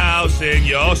birdhouse in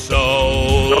your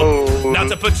soul. Not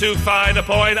to put too fine a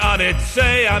point on it,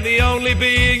 say I'm the only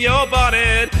bee in your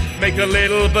bonnet. Make a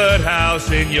little birdhouse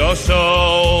in your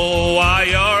soul. While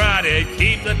you're at it,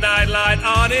 keep the nightlight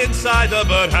on inside the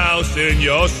birdhouse in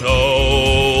your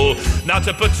soul. Not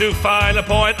to put too fine a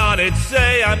point on it,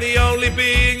 say I'm the only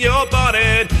bee in your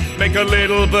bonnet. Make a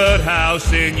little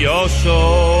birdhouse in your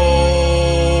soul.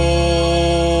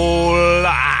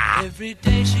 Every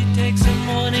day she takes a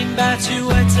morning bath, she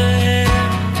wets her hair.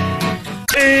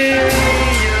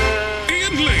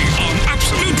 Ian Lee on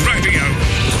Absolute Radio.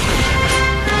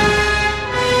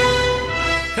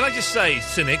 Can I just say,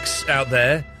 cynics out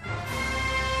there,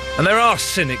 and there are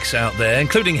cynics out there,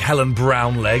 including Helen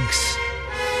Brownlegs.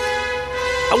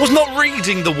 I was not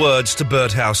reading the words to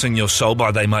Birdhouse in Your Soul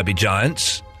by They Might Be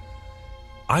Giants.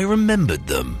 I remembered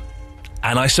them.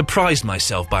 And I surprised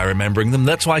myself by remembering them.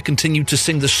 That's why I continued to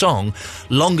sing the song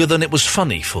longer than it was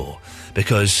funny for.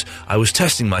 Because I was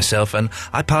testing myself and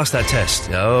I passed that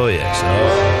test. Oh, yes.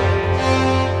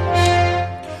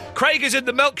 Oh. Craig is in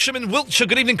the Melksham in Wiltshire.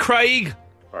 Good evening, Craig.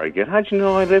 Very good. How do you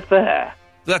know I live there?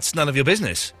 That's none of your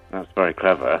business. That's very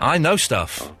clever. I know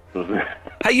stuff.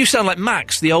 Hey, you sound like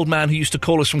Max, the old man who used to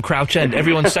call us from Crouch End,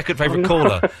 everyone's second favourite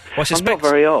caller. Well, I suspect, I'm not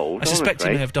very old. I suspect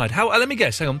he may have died. How? Let me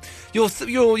guess. Hang on. You're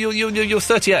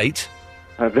 38.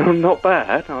 Not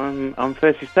bad. I'm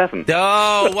 37.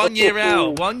 Oh, 1 year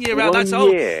out. 1 year out. That's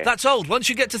old. That's old. Once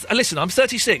you get to listen, I'm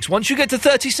 36. Once you get to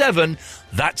 37,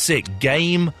 that's it.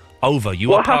 Game over.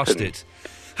 You are past it.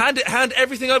 Hand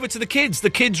everything over to the kids. The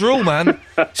kids rule, man.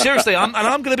 Seriously, I'm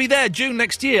going to be there June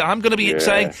next year. I'm going to be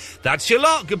saying, that's your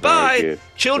lot. Goodbye.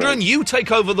 Children, you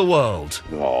take over the world.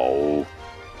 Oh.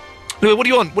 Anyway, what do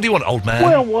you want? What do you want, old man?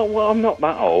 Well, I'm not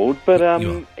that old, but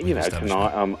you know,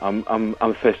 tonight I'm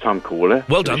a first-time caller.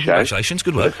 Well done, congratulations,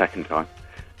 good work. For the second time.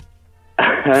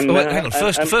 And, hang on,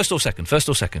 first or second? First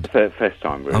or second? First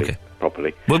time, really. Okay.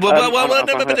 Properly. Very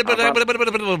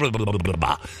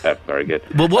good.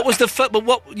 Well, what was the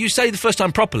what you say the first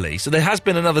time properly? So there has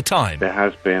been another time. There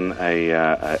has been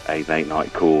a late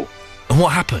night call. And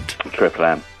what happened? Triple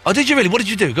M. Oh, did you really? What did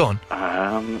you do? Go on.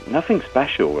 Nothing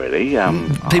special, really.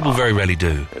 People very rarely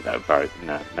do.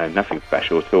 No, nothing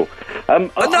special at all.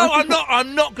 I'm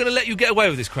not going to let you get away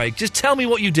with this, Craig. Just tell me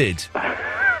what you did.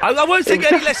 I won't think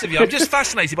any less of you. I'm just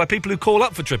fascinated by people who call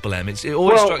up for Triple M. It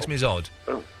always strikes me as odd.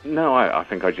 No, I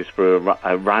think I just threw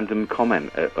a random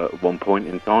comment at one point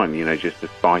in time, you know, just to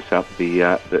spice up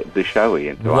the showy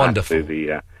and to wonderful. Add to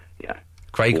the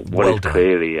Craig, what well is done.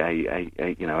 Clearly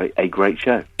a great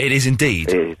show. It is indeed.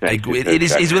 It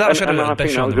is without a shadow of a doubt the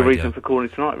best show on the radio. I think that was the reason for calling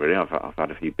tonight. Really, I've had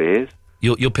a few beers.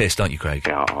 You're pissed, aren't you, Craig?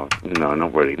 Yeah, no,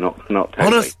 not really. Not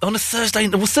totally. On a Thursday.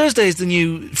 Well, Thursday is the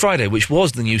new Friday, which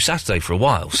was the new Saturday for a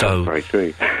while. So very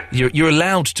true. You're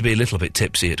allowed to be a little bit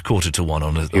tipsy at 1:45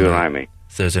 on a. You allow me.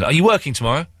 Thursday. Are you working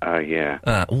tomorrow? Yeah.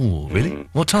 Oh, really?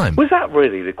 What time? Was that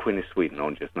really the Queen of Sweden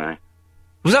on just now?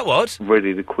 Was that what?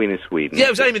 Really the Queen of Sweden? Yeah,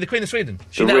 it was Amy, the Queen of Sweden.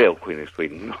 Real Queen of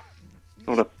Sweden.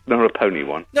 Not a pony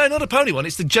one. No, not a pony one.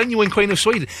 It's the genuine Queen of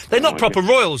Sweden. They're not proper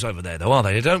royals over there, though, are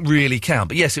they? They don't really count.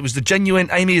 But yes, it was the genuine...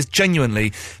 Amy is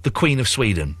genuinely the Queen of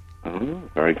Sweden. Oh,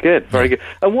 very good, very good.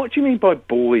 And what do you mean by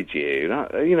bored you?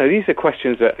 You know, these are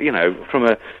questions that, you know, from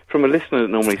a listener that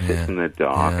normally sits in the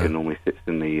dark and normally sits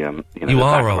in the, You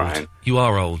are old. You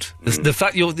are old. The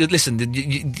fact you're... Listen,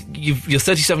 you're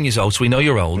 37 years old, so we know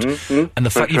you're old. And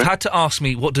the fact you've had to ask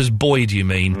me, what does Boyd you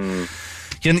mean...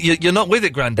 You're not with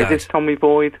it, Grandad. Is this Tommy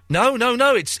Boyd? No.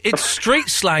 It's street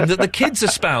slang that the kids are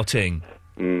spouting.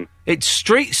 It's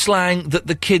street slang that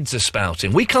the kids are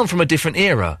spouting. We come from a different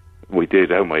era. We do,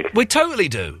 don't we? We totally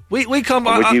do. We come...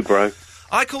 I'm with you, bro.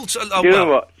 I call... Do you know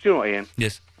what, Ian?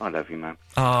 Yes. I love you, man.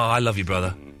 Oh, I love you,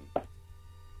 brother.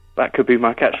 That could be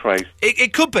my catchphrase.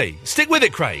 It could be. Stick with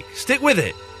it, Craig. Stick with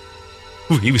it.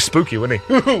 Ooh, he was spooky, wasn't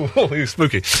he? He was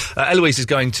spooky. Eloise is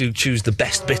going to choose the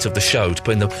best bit of the show to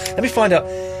put in the... Let me find out.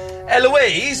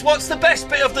 Eloise, what's the best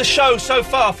bit of the show so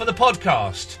far for the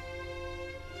podcast?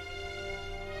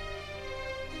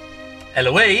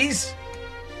 Eloise?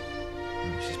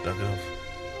 Oh, she's buggered off.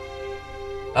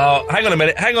 Oh, hang on a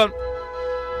minute. Hang on.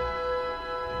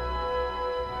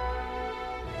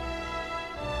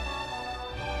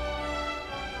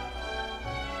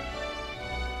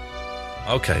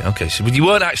 Okay. So you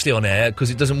weren't actually on air because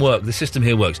it doesn't work. The system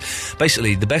here works.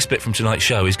 Basically, the best bit from tonight's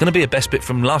show is going to be a best bit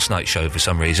from last night's show for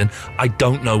some reason. I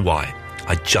don't know why.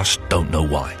 I just don't know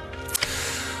why.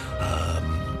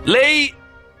 Lee!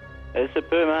 It's a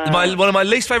boo, man. One of my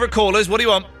least favourite callers. What do you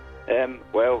want?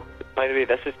 Well, by the way,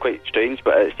 this is quite strange,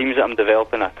 but it seems that I'm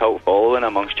developing a cult following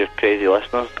amongst your crazy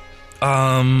listeners.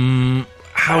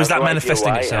 How is that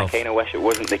manifesting itself? I kind of wish it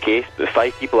wasn't the case, but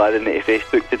 5 people added me to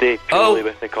Facebook today purely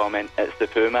with the comment, "It's the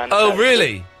Pooh Man." Oh,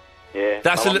 really? Yeah.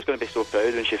 That's my mum's going to be so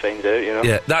proud when she finds out, you know?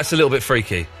 Yeah, that's a little bit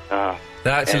freaky.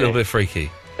 That's a little Anyway. bit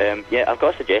freaky. Yeah, I've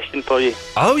got a suggestion for you.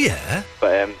 Oh, yeah?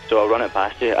 But, so I'll run it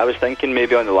past you. I was thinking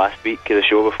maybe on the last week of the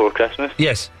show before Christmas.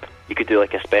 Yes. You could do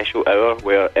like a special hour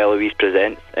where Eloise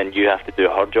presents and you have to do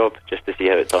her job just to see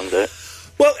how it turns out.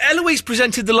 Well, Eloise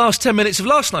presented the last 10 minutes of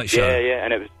last night's show. Yeah,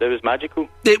 and it was magical.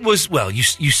 It was, well, you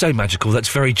say magical, that's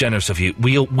very generous of you.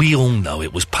 We all know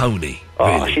it was pony. Oh,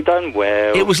 really. she done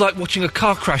well. It was like watching a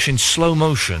car crash in slow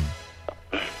motion.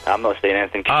 I'm not saying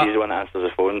anything because she's the one that answers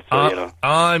the phone, so, you know.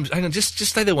 Hang on, just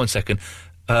stay there 1 second.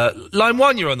 Line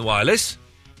 1, you're on the wireless.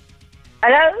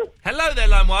 Hello? Hello there,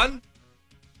 line 1.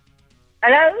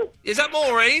 Hello? Is that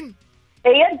Maureen?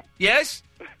 Ian? Yes?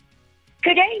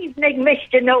 Good evening,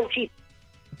 Mr. Naughty.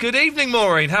 Good evening,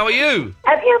 Maureen. How are you?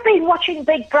 Have you been watching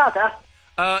Big Brother?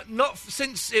 Not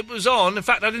since it was on. In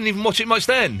fact, I didn't even watch it much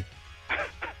then.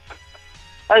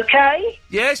 Okay.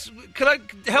 Yes? Can I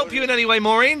help you in any way,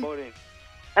 Maureen?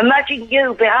 Imagine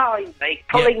you behind me,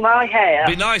 pulling my hair.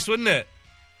 Be nice, wouldn't it?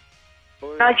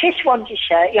 I just want to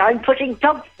say I'm putting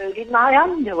dog food in my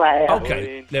underwear.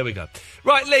 Okay, there we go.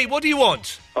 Right, Lee, what do you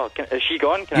want? Oh, is she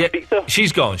gone? Can I speak to her?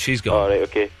 She's gone. All right,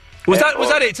 okay. Was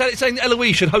that it? Saying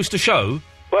Eloise should host a show?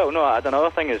 Well, no, I had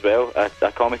another thing as well.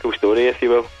 A comical story, if you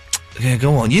will. Yeah,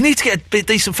 go on. You need to get a bit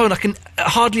decent phone. I can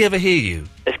hardly ever hear you.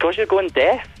 It's because you're going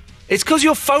deaf. It's because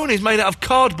your phone is made out of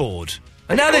cardboard.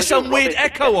 And now there's some weird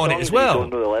echo on it as well. You don't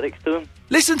know the lyrics to them.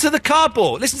 Listen to the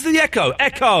cardboard. Listen to the echo.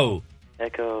 Echo.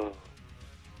 Echo.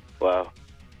 Wow.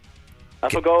 I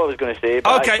forgot what I was going to say.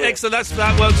 But Okay, excellent.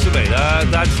 That works for me.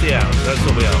 That's the out. That's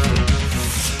what we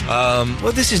are.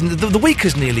 Well, this is the week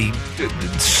has nearly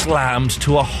slammed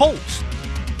to a halt.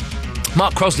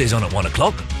 Mark Crosley is on at 1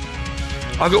 o'clock.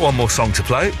 I've got one more song to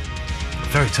play. I'm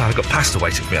very tired. I've got pasta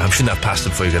waiting for me. I shouldn't have pasta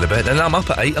before you go to bed. And I'm up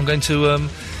at 8. I'm going to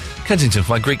Kensington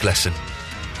for my Greek lesson.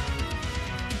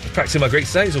 Practicing my Greek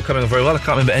today. It's all coming on very well. I can't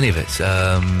remember any of it.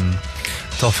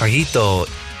 To fagito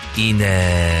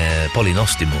είναι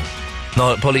polynostimo.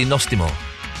 No, polynostimo.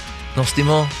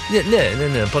 Nostimo?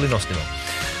 No, polynostimo.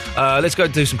 Let's go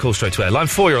and do some calls straight to air. Line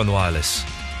 4, you're on the wireless.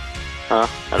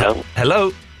 Hello?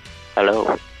 Hello?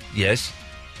 Hello? Yes?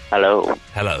 Hello?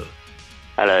 Hello?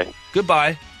 Hello?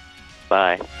 Goodbye.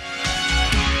 Bye.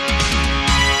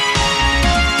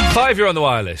 5, you're on the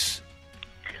wireless.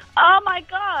 Oh, my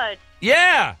God.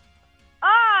 Yeah!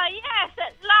 Oh, yes,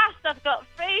 at last I've got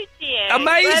through to you. Amazing.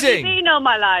 Where have you been all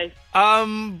my life?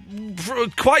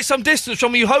 Quite some distance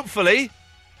from you, hopefully.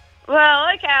 Well,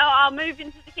 okay, I'll move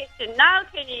into the kitchen. Now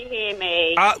can you hear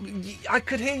me? I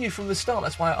could hear you from the start,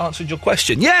 that's why I answered your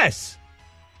question. Yes!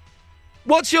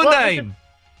 What's your name?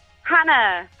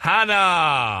 Hannah.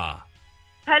 Hannah!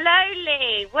 Hello,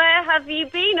 Lee. Where have you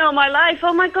been all my life?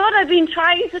 Oh, my God, I've been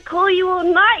trying to call you all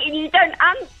night and you don't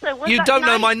answer. Was You that don't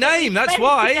know nice my that name, we that's spent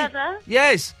why. together?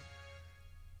 Yes.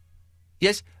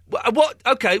 Yes. What?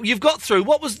 Okay, you've got through.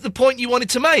 What was the point you wanted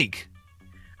to make?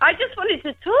 I just wanted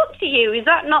to talk to you. Is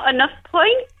that not enough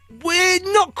point? We're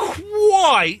not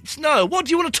quite. No. What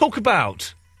do you want to talk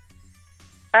about?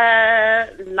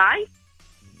 Life.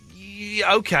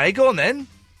 Okay, go on then.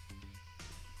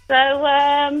 So,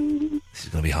 This is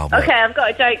going to be hard work. okay, I've got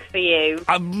a joke for you.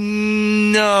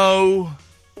 No.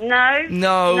 No?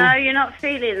 No. No, you're not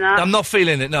feeling that? I'm not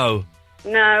feeling it, no.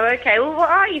 No, okay. Well, what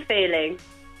are you feeling?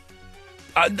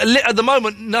 At the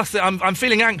moment, nothing. I'm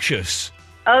feeling anxious.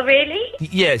 Oh, really?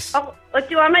 Yes. Oh,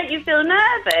 do I make you feel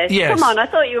nervous? Yes. Come on, I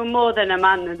thought you were more than a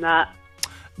man than that.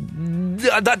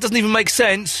 That doesn't even make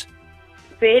sense.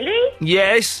 Really?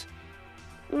 Yes.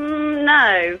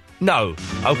 No. No.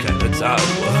 Okay. Let's.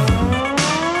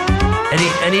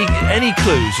 Any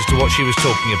clues as to what she was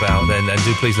talking about? Then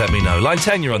do please let me know. Line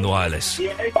 10, you're on the wireless.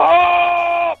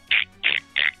 Oh!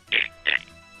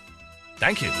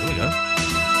 Thank you. There we go.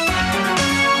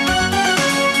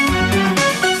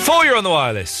 4, you're on the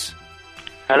wireless.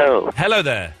 Hello. Hello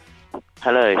there.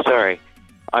 Hello, sorry.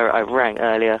 I rang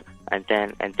earlier and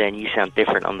then you sound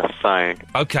different on the phone.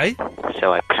 Okay.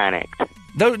 So I panicked.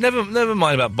 No, never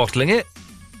mind about bottling it.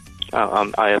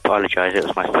 Oh, I apologise. It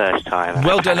was my first time.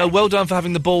 Well done. Well done for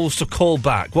having the balls to call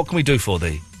back. What can we do for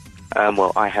thee?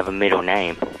 Well, I have a middle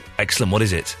name. Excellent. What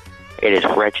is it? It is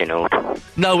Reginald.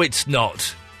 No, it's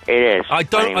not. It is. I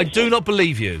do not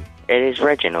believe you. It is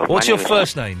Reginald. What's your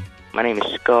first name? My name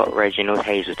is Scott Reginald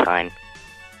Hazeltine.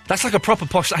 That's like a proper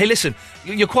posh... Hey, listen,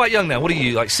 you're quite young now. What are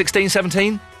you, like 16,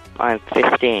 17? I'm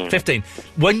 15. 15.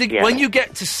 When you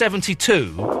get to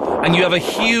 72 and you have a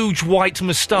huge white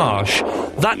moustache,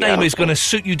 that name is going to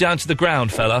suit you down to the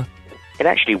ground, fella. It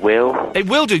actually will. It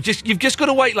will do. You've just got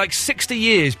to wait like 60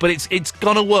 years, but it's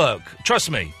gonna work.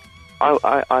 Trust me.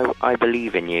 I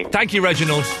believe in you. Thank you,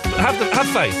 Reginald. Have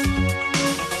faith.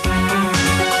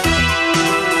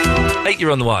 8,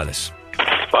 you're on the wireless.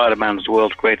 Spider-Man's the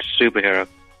world's greatest superhero.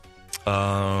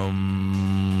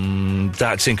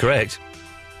 That's incorrect.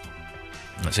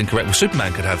 That's incorrect. Well,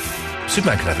 Superman could have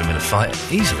him in a fight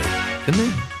easily, couldn't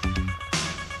he?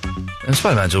 And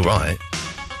Spider-Man's all right.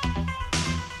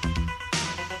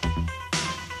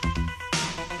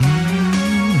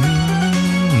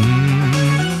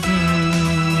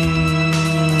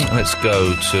 Let's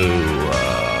go to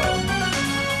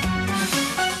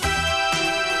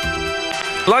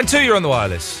line 2. You're on the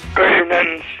wireless. Good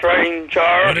evening,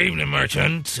 stranger. Good evening,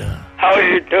 merchant. How are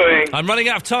you doing? I'm running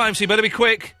out of time, so you better be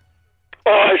quick.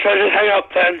 All right, shall I just hang up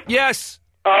then? Yes.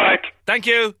 All right. Thank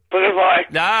you. Goodbye.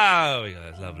 No,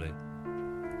 that's lovely.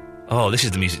 Oh, this is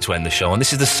the music to end the show on.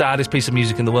 This is the saddest piece of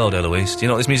music in the world, Eloise. Do you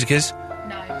know what this music is?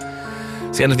 No.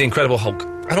 It's the end of The Incredible Hulk.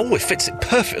 And it fits it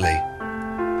perfectly.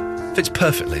 Fits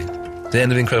perfectly. The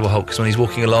end of The Incredible Hulk is when he's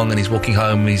walking along and he's walking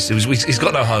home. He's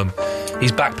got no home.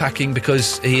 He's backpacking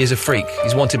because he is a freak.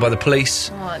 He's wanted by the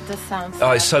police. Oh, it does sound sad.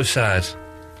 Oh, it's so sad.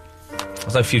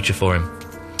 There's no future for him.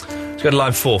 Let's go to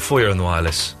line 4. 4, you're on the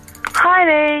wireless. Hi,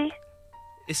 Lee.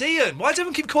 It's Ian. Why does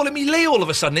everyone keep calling me Lee all of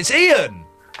a sudden? It's Ian.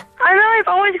 I know,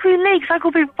 but I wanted to call you Lee because I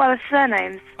call people by their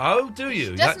surnames. Oh, do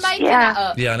you? Just making that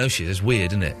up. Yeah, I know she is. It's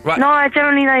weird, isn't it? Right. No, I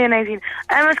generally know your name.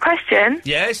 Emma's question.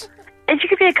 Yes? If you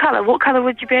could be a colour, what colour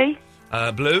would you be?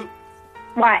 Blue.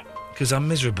 Why? Because I'm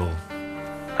miserable.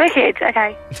 Wicked,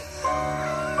 okay.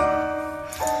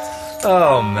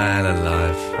 Oh, man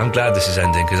alive. I'm glad this is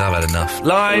ending because I've had enough.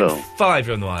 Line Hello. 5,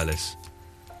 you're on the wireless.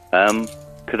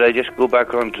 Could I just go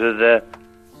back onto the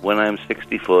when I'm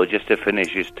 64 just to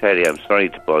finish? It's Terry. I'm sorry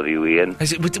to bother you, Ian.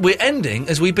 We're ending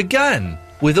as we began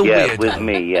with a weird with one.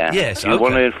 me, yeah. Yes, If you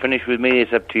want to finish with me,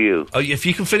 it's up to you. Oh, if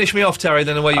you can finish me off, Terry,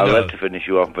 then away you I'd go. love to finish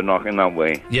you off, but not in that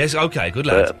way. Yes, okay, good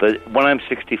lad. But when I'm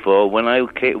 64, when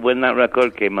that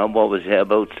record came out, what was it,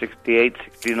 about 68,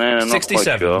 69? I'm not quite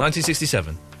 67, sure.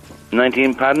 1967.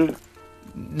 19, pardon?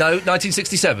 No,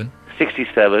 1967.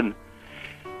 67.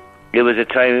 It was a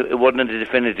time, it wasn't a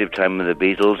definitive time of the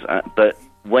Beatles, but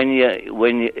when you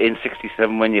in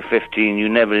 67, when you're 15, you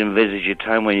never envisage a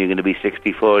time when you're going to be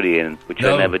 64, Ian, which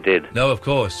I never did. No, of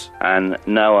course. And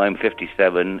now I'm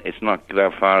 57, it's not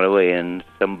that far away, and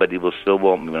somebody will still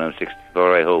want me when I'm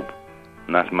 64, I hope.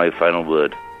 And that's my final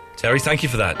word. Terry, thank you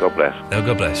for that. God bless. No,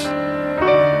 God bless.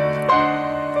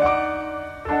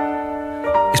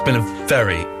 It's been a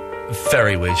very,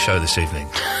 very weird show this evening.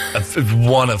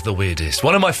 One of the weirdest.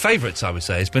 One of my favourites, I would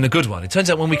say. It's been a good one. It turns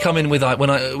out when we come in with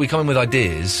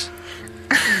ideas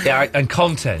and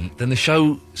content, then the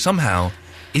show somehow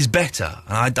is better.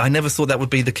 And I never thought that would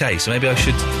be the case. So maybe I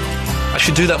should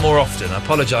do that more often. I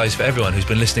apologise for everyone who's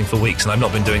been listening for weeks and I've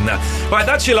not been doing that. Right,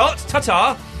 that's your lot.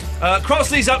 Ta-ta.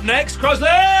 Crosley's up next.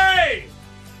 Crosley!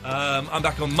 I'm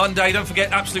back on Monday. Don't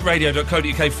forget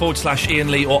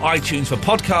absoluteradio.co.uk/Ian Lee or iTunes for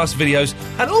podcast videos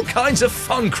and all kinds of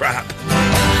fun crap.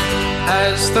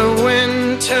 As the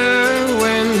winter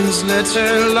winds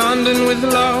litter London with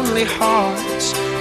lonely hearts,